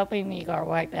most companies are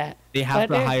like that. They have But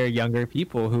to there's hire younger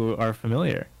people who are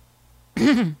familiar.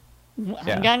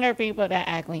 Yeah, younger people that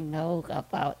actually know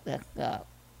about this stuff.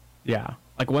 yeah.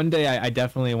 Like one day, I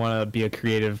definitely want to be a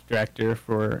creative director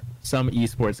for some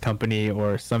esports company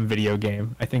or some video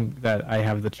game. I think that I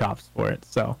have the chops for it.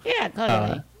 So, Yeah, uh,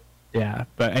 totally. yeah.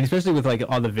 But and especially with like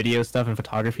all the video stuff and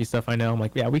photography stuff, I know I'm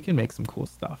like, yeah, we can make some cool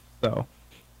stuff. So,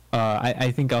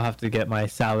 I think I'll have to get my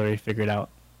salary figured out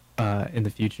in the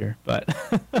future. But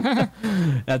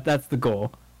that's the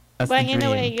goal. That's the But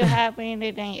anyway, dream. you have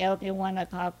anything else you want to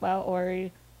talk about, or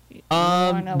you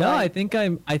want to No, like,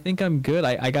 I think I'm good.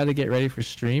 I got to get ready for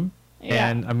stream, yeah.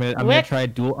 and I'm gonna What? try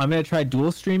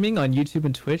dual streaming on YouTube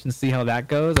and Twitch and see how that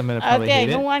goes. I'm gonna probably Okay, hate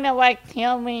you it. want to like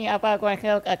tell me about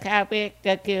yourself a topic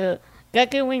that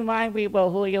can remind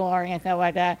people who you are and stuff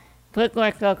like that. Put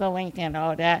your social link and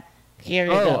all that. Here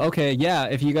you Oh, go. okay, yeah.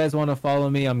 If you guys want to follow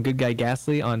me, I'm Good Guy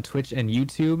Ghastly on Twitch and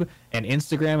YouTube and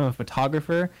Instagram. I'm a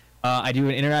photographer. I do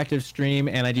an interactive stream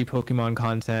and I do Pokemon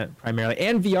content primarily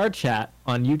and VR chat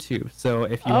on YouTube. So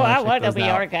if you Oh, want I to check want a those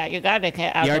VR out, cat. You got to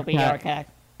get out VR the VR chat, cat.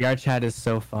 VR chat is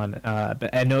so fun. But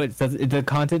I know it says the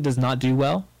content does not do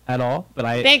well at all, but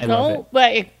They I love it. don't,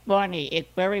 but it's funny. It's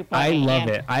very I funny. love and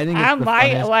it. I think I it's the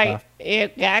might funnest like stuff.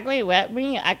 if Gagly let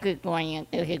me, I could join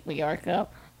into his VR stuff.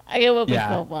 It would be Yeah,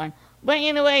 so fun. But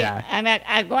anyway, yeah, and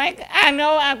I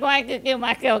know I'm going to get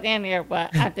myself in there,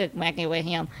 but I just make it with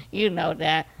him. You know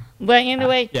that. But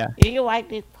anyway, yeah. if you like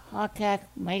this podcast,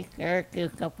 make sure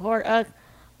to support us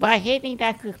by hitting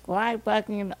that subscribe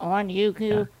button on Yeah.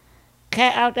 YouTube.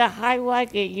 Cut out the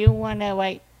highlights if you want to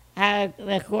like have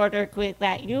the shorter clip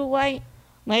that you like.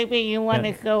 Maybe you want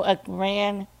Yeah. to show a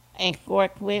grand and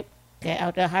short clip. Cut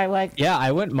out the highlights. Yeah,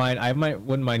 I wouldn't mind.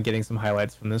 Wouldn't mind getting some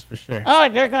highlights from this for sure. Oh,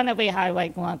 there's gonna be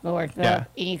highlights on board Yeah, so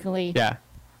easily. yeah.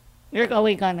 There's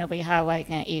always gonna be highlights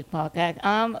in each podcast.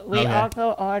 We Okay.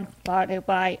 also on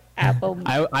Spotify, Apple.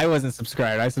 I wasn't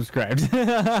subscribed. I subscribed.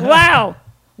 Wow!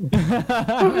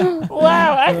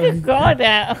 Wow, I just saw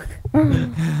that.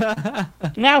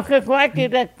 Now subscribe to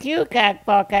the QCat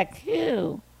podcast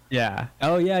too. Yeah.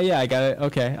 Oh yeah, yeah. I got it.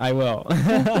 Okay, I will.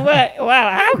 But wow,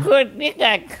 how could this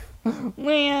guy,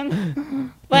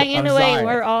 man? But I'm anyway, sorry.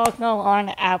 we're also on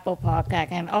Apple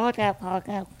Podcast and all that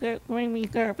podcast, Creamy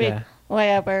Garbage, Yeah.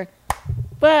 whatever.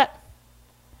 But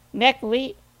next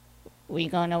week we're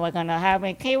gonna have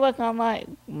it. Kayla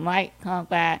might come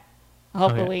back,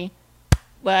 hopefully.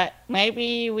 But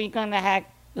maybe we're gonna have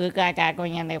you guys that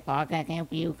going in the podcast and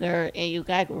if you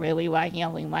guys really like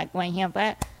him, we might bring him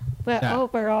back. But Yeah.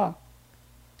 overall,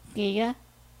 see ya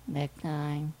next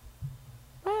time.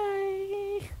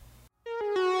 Bye.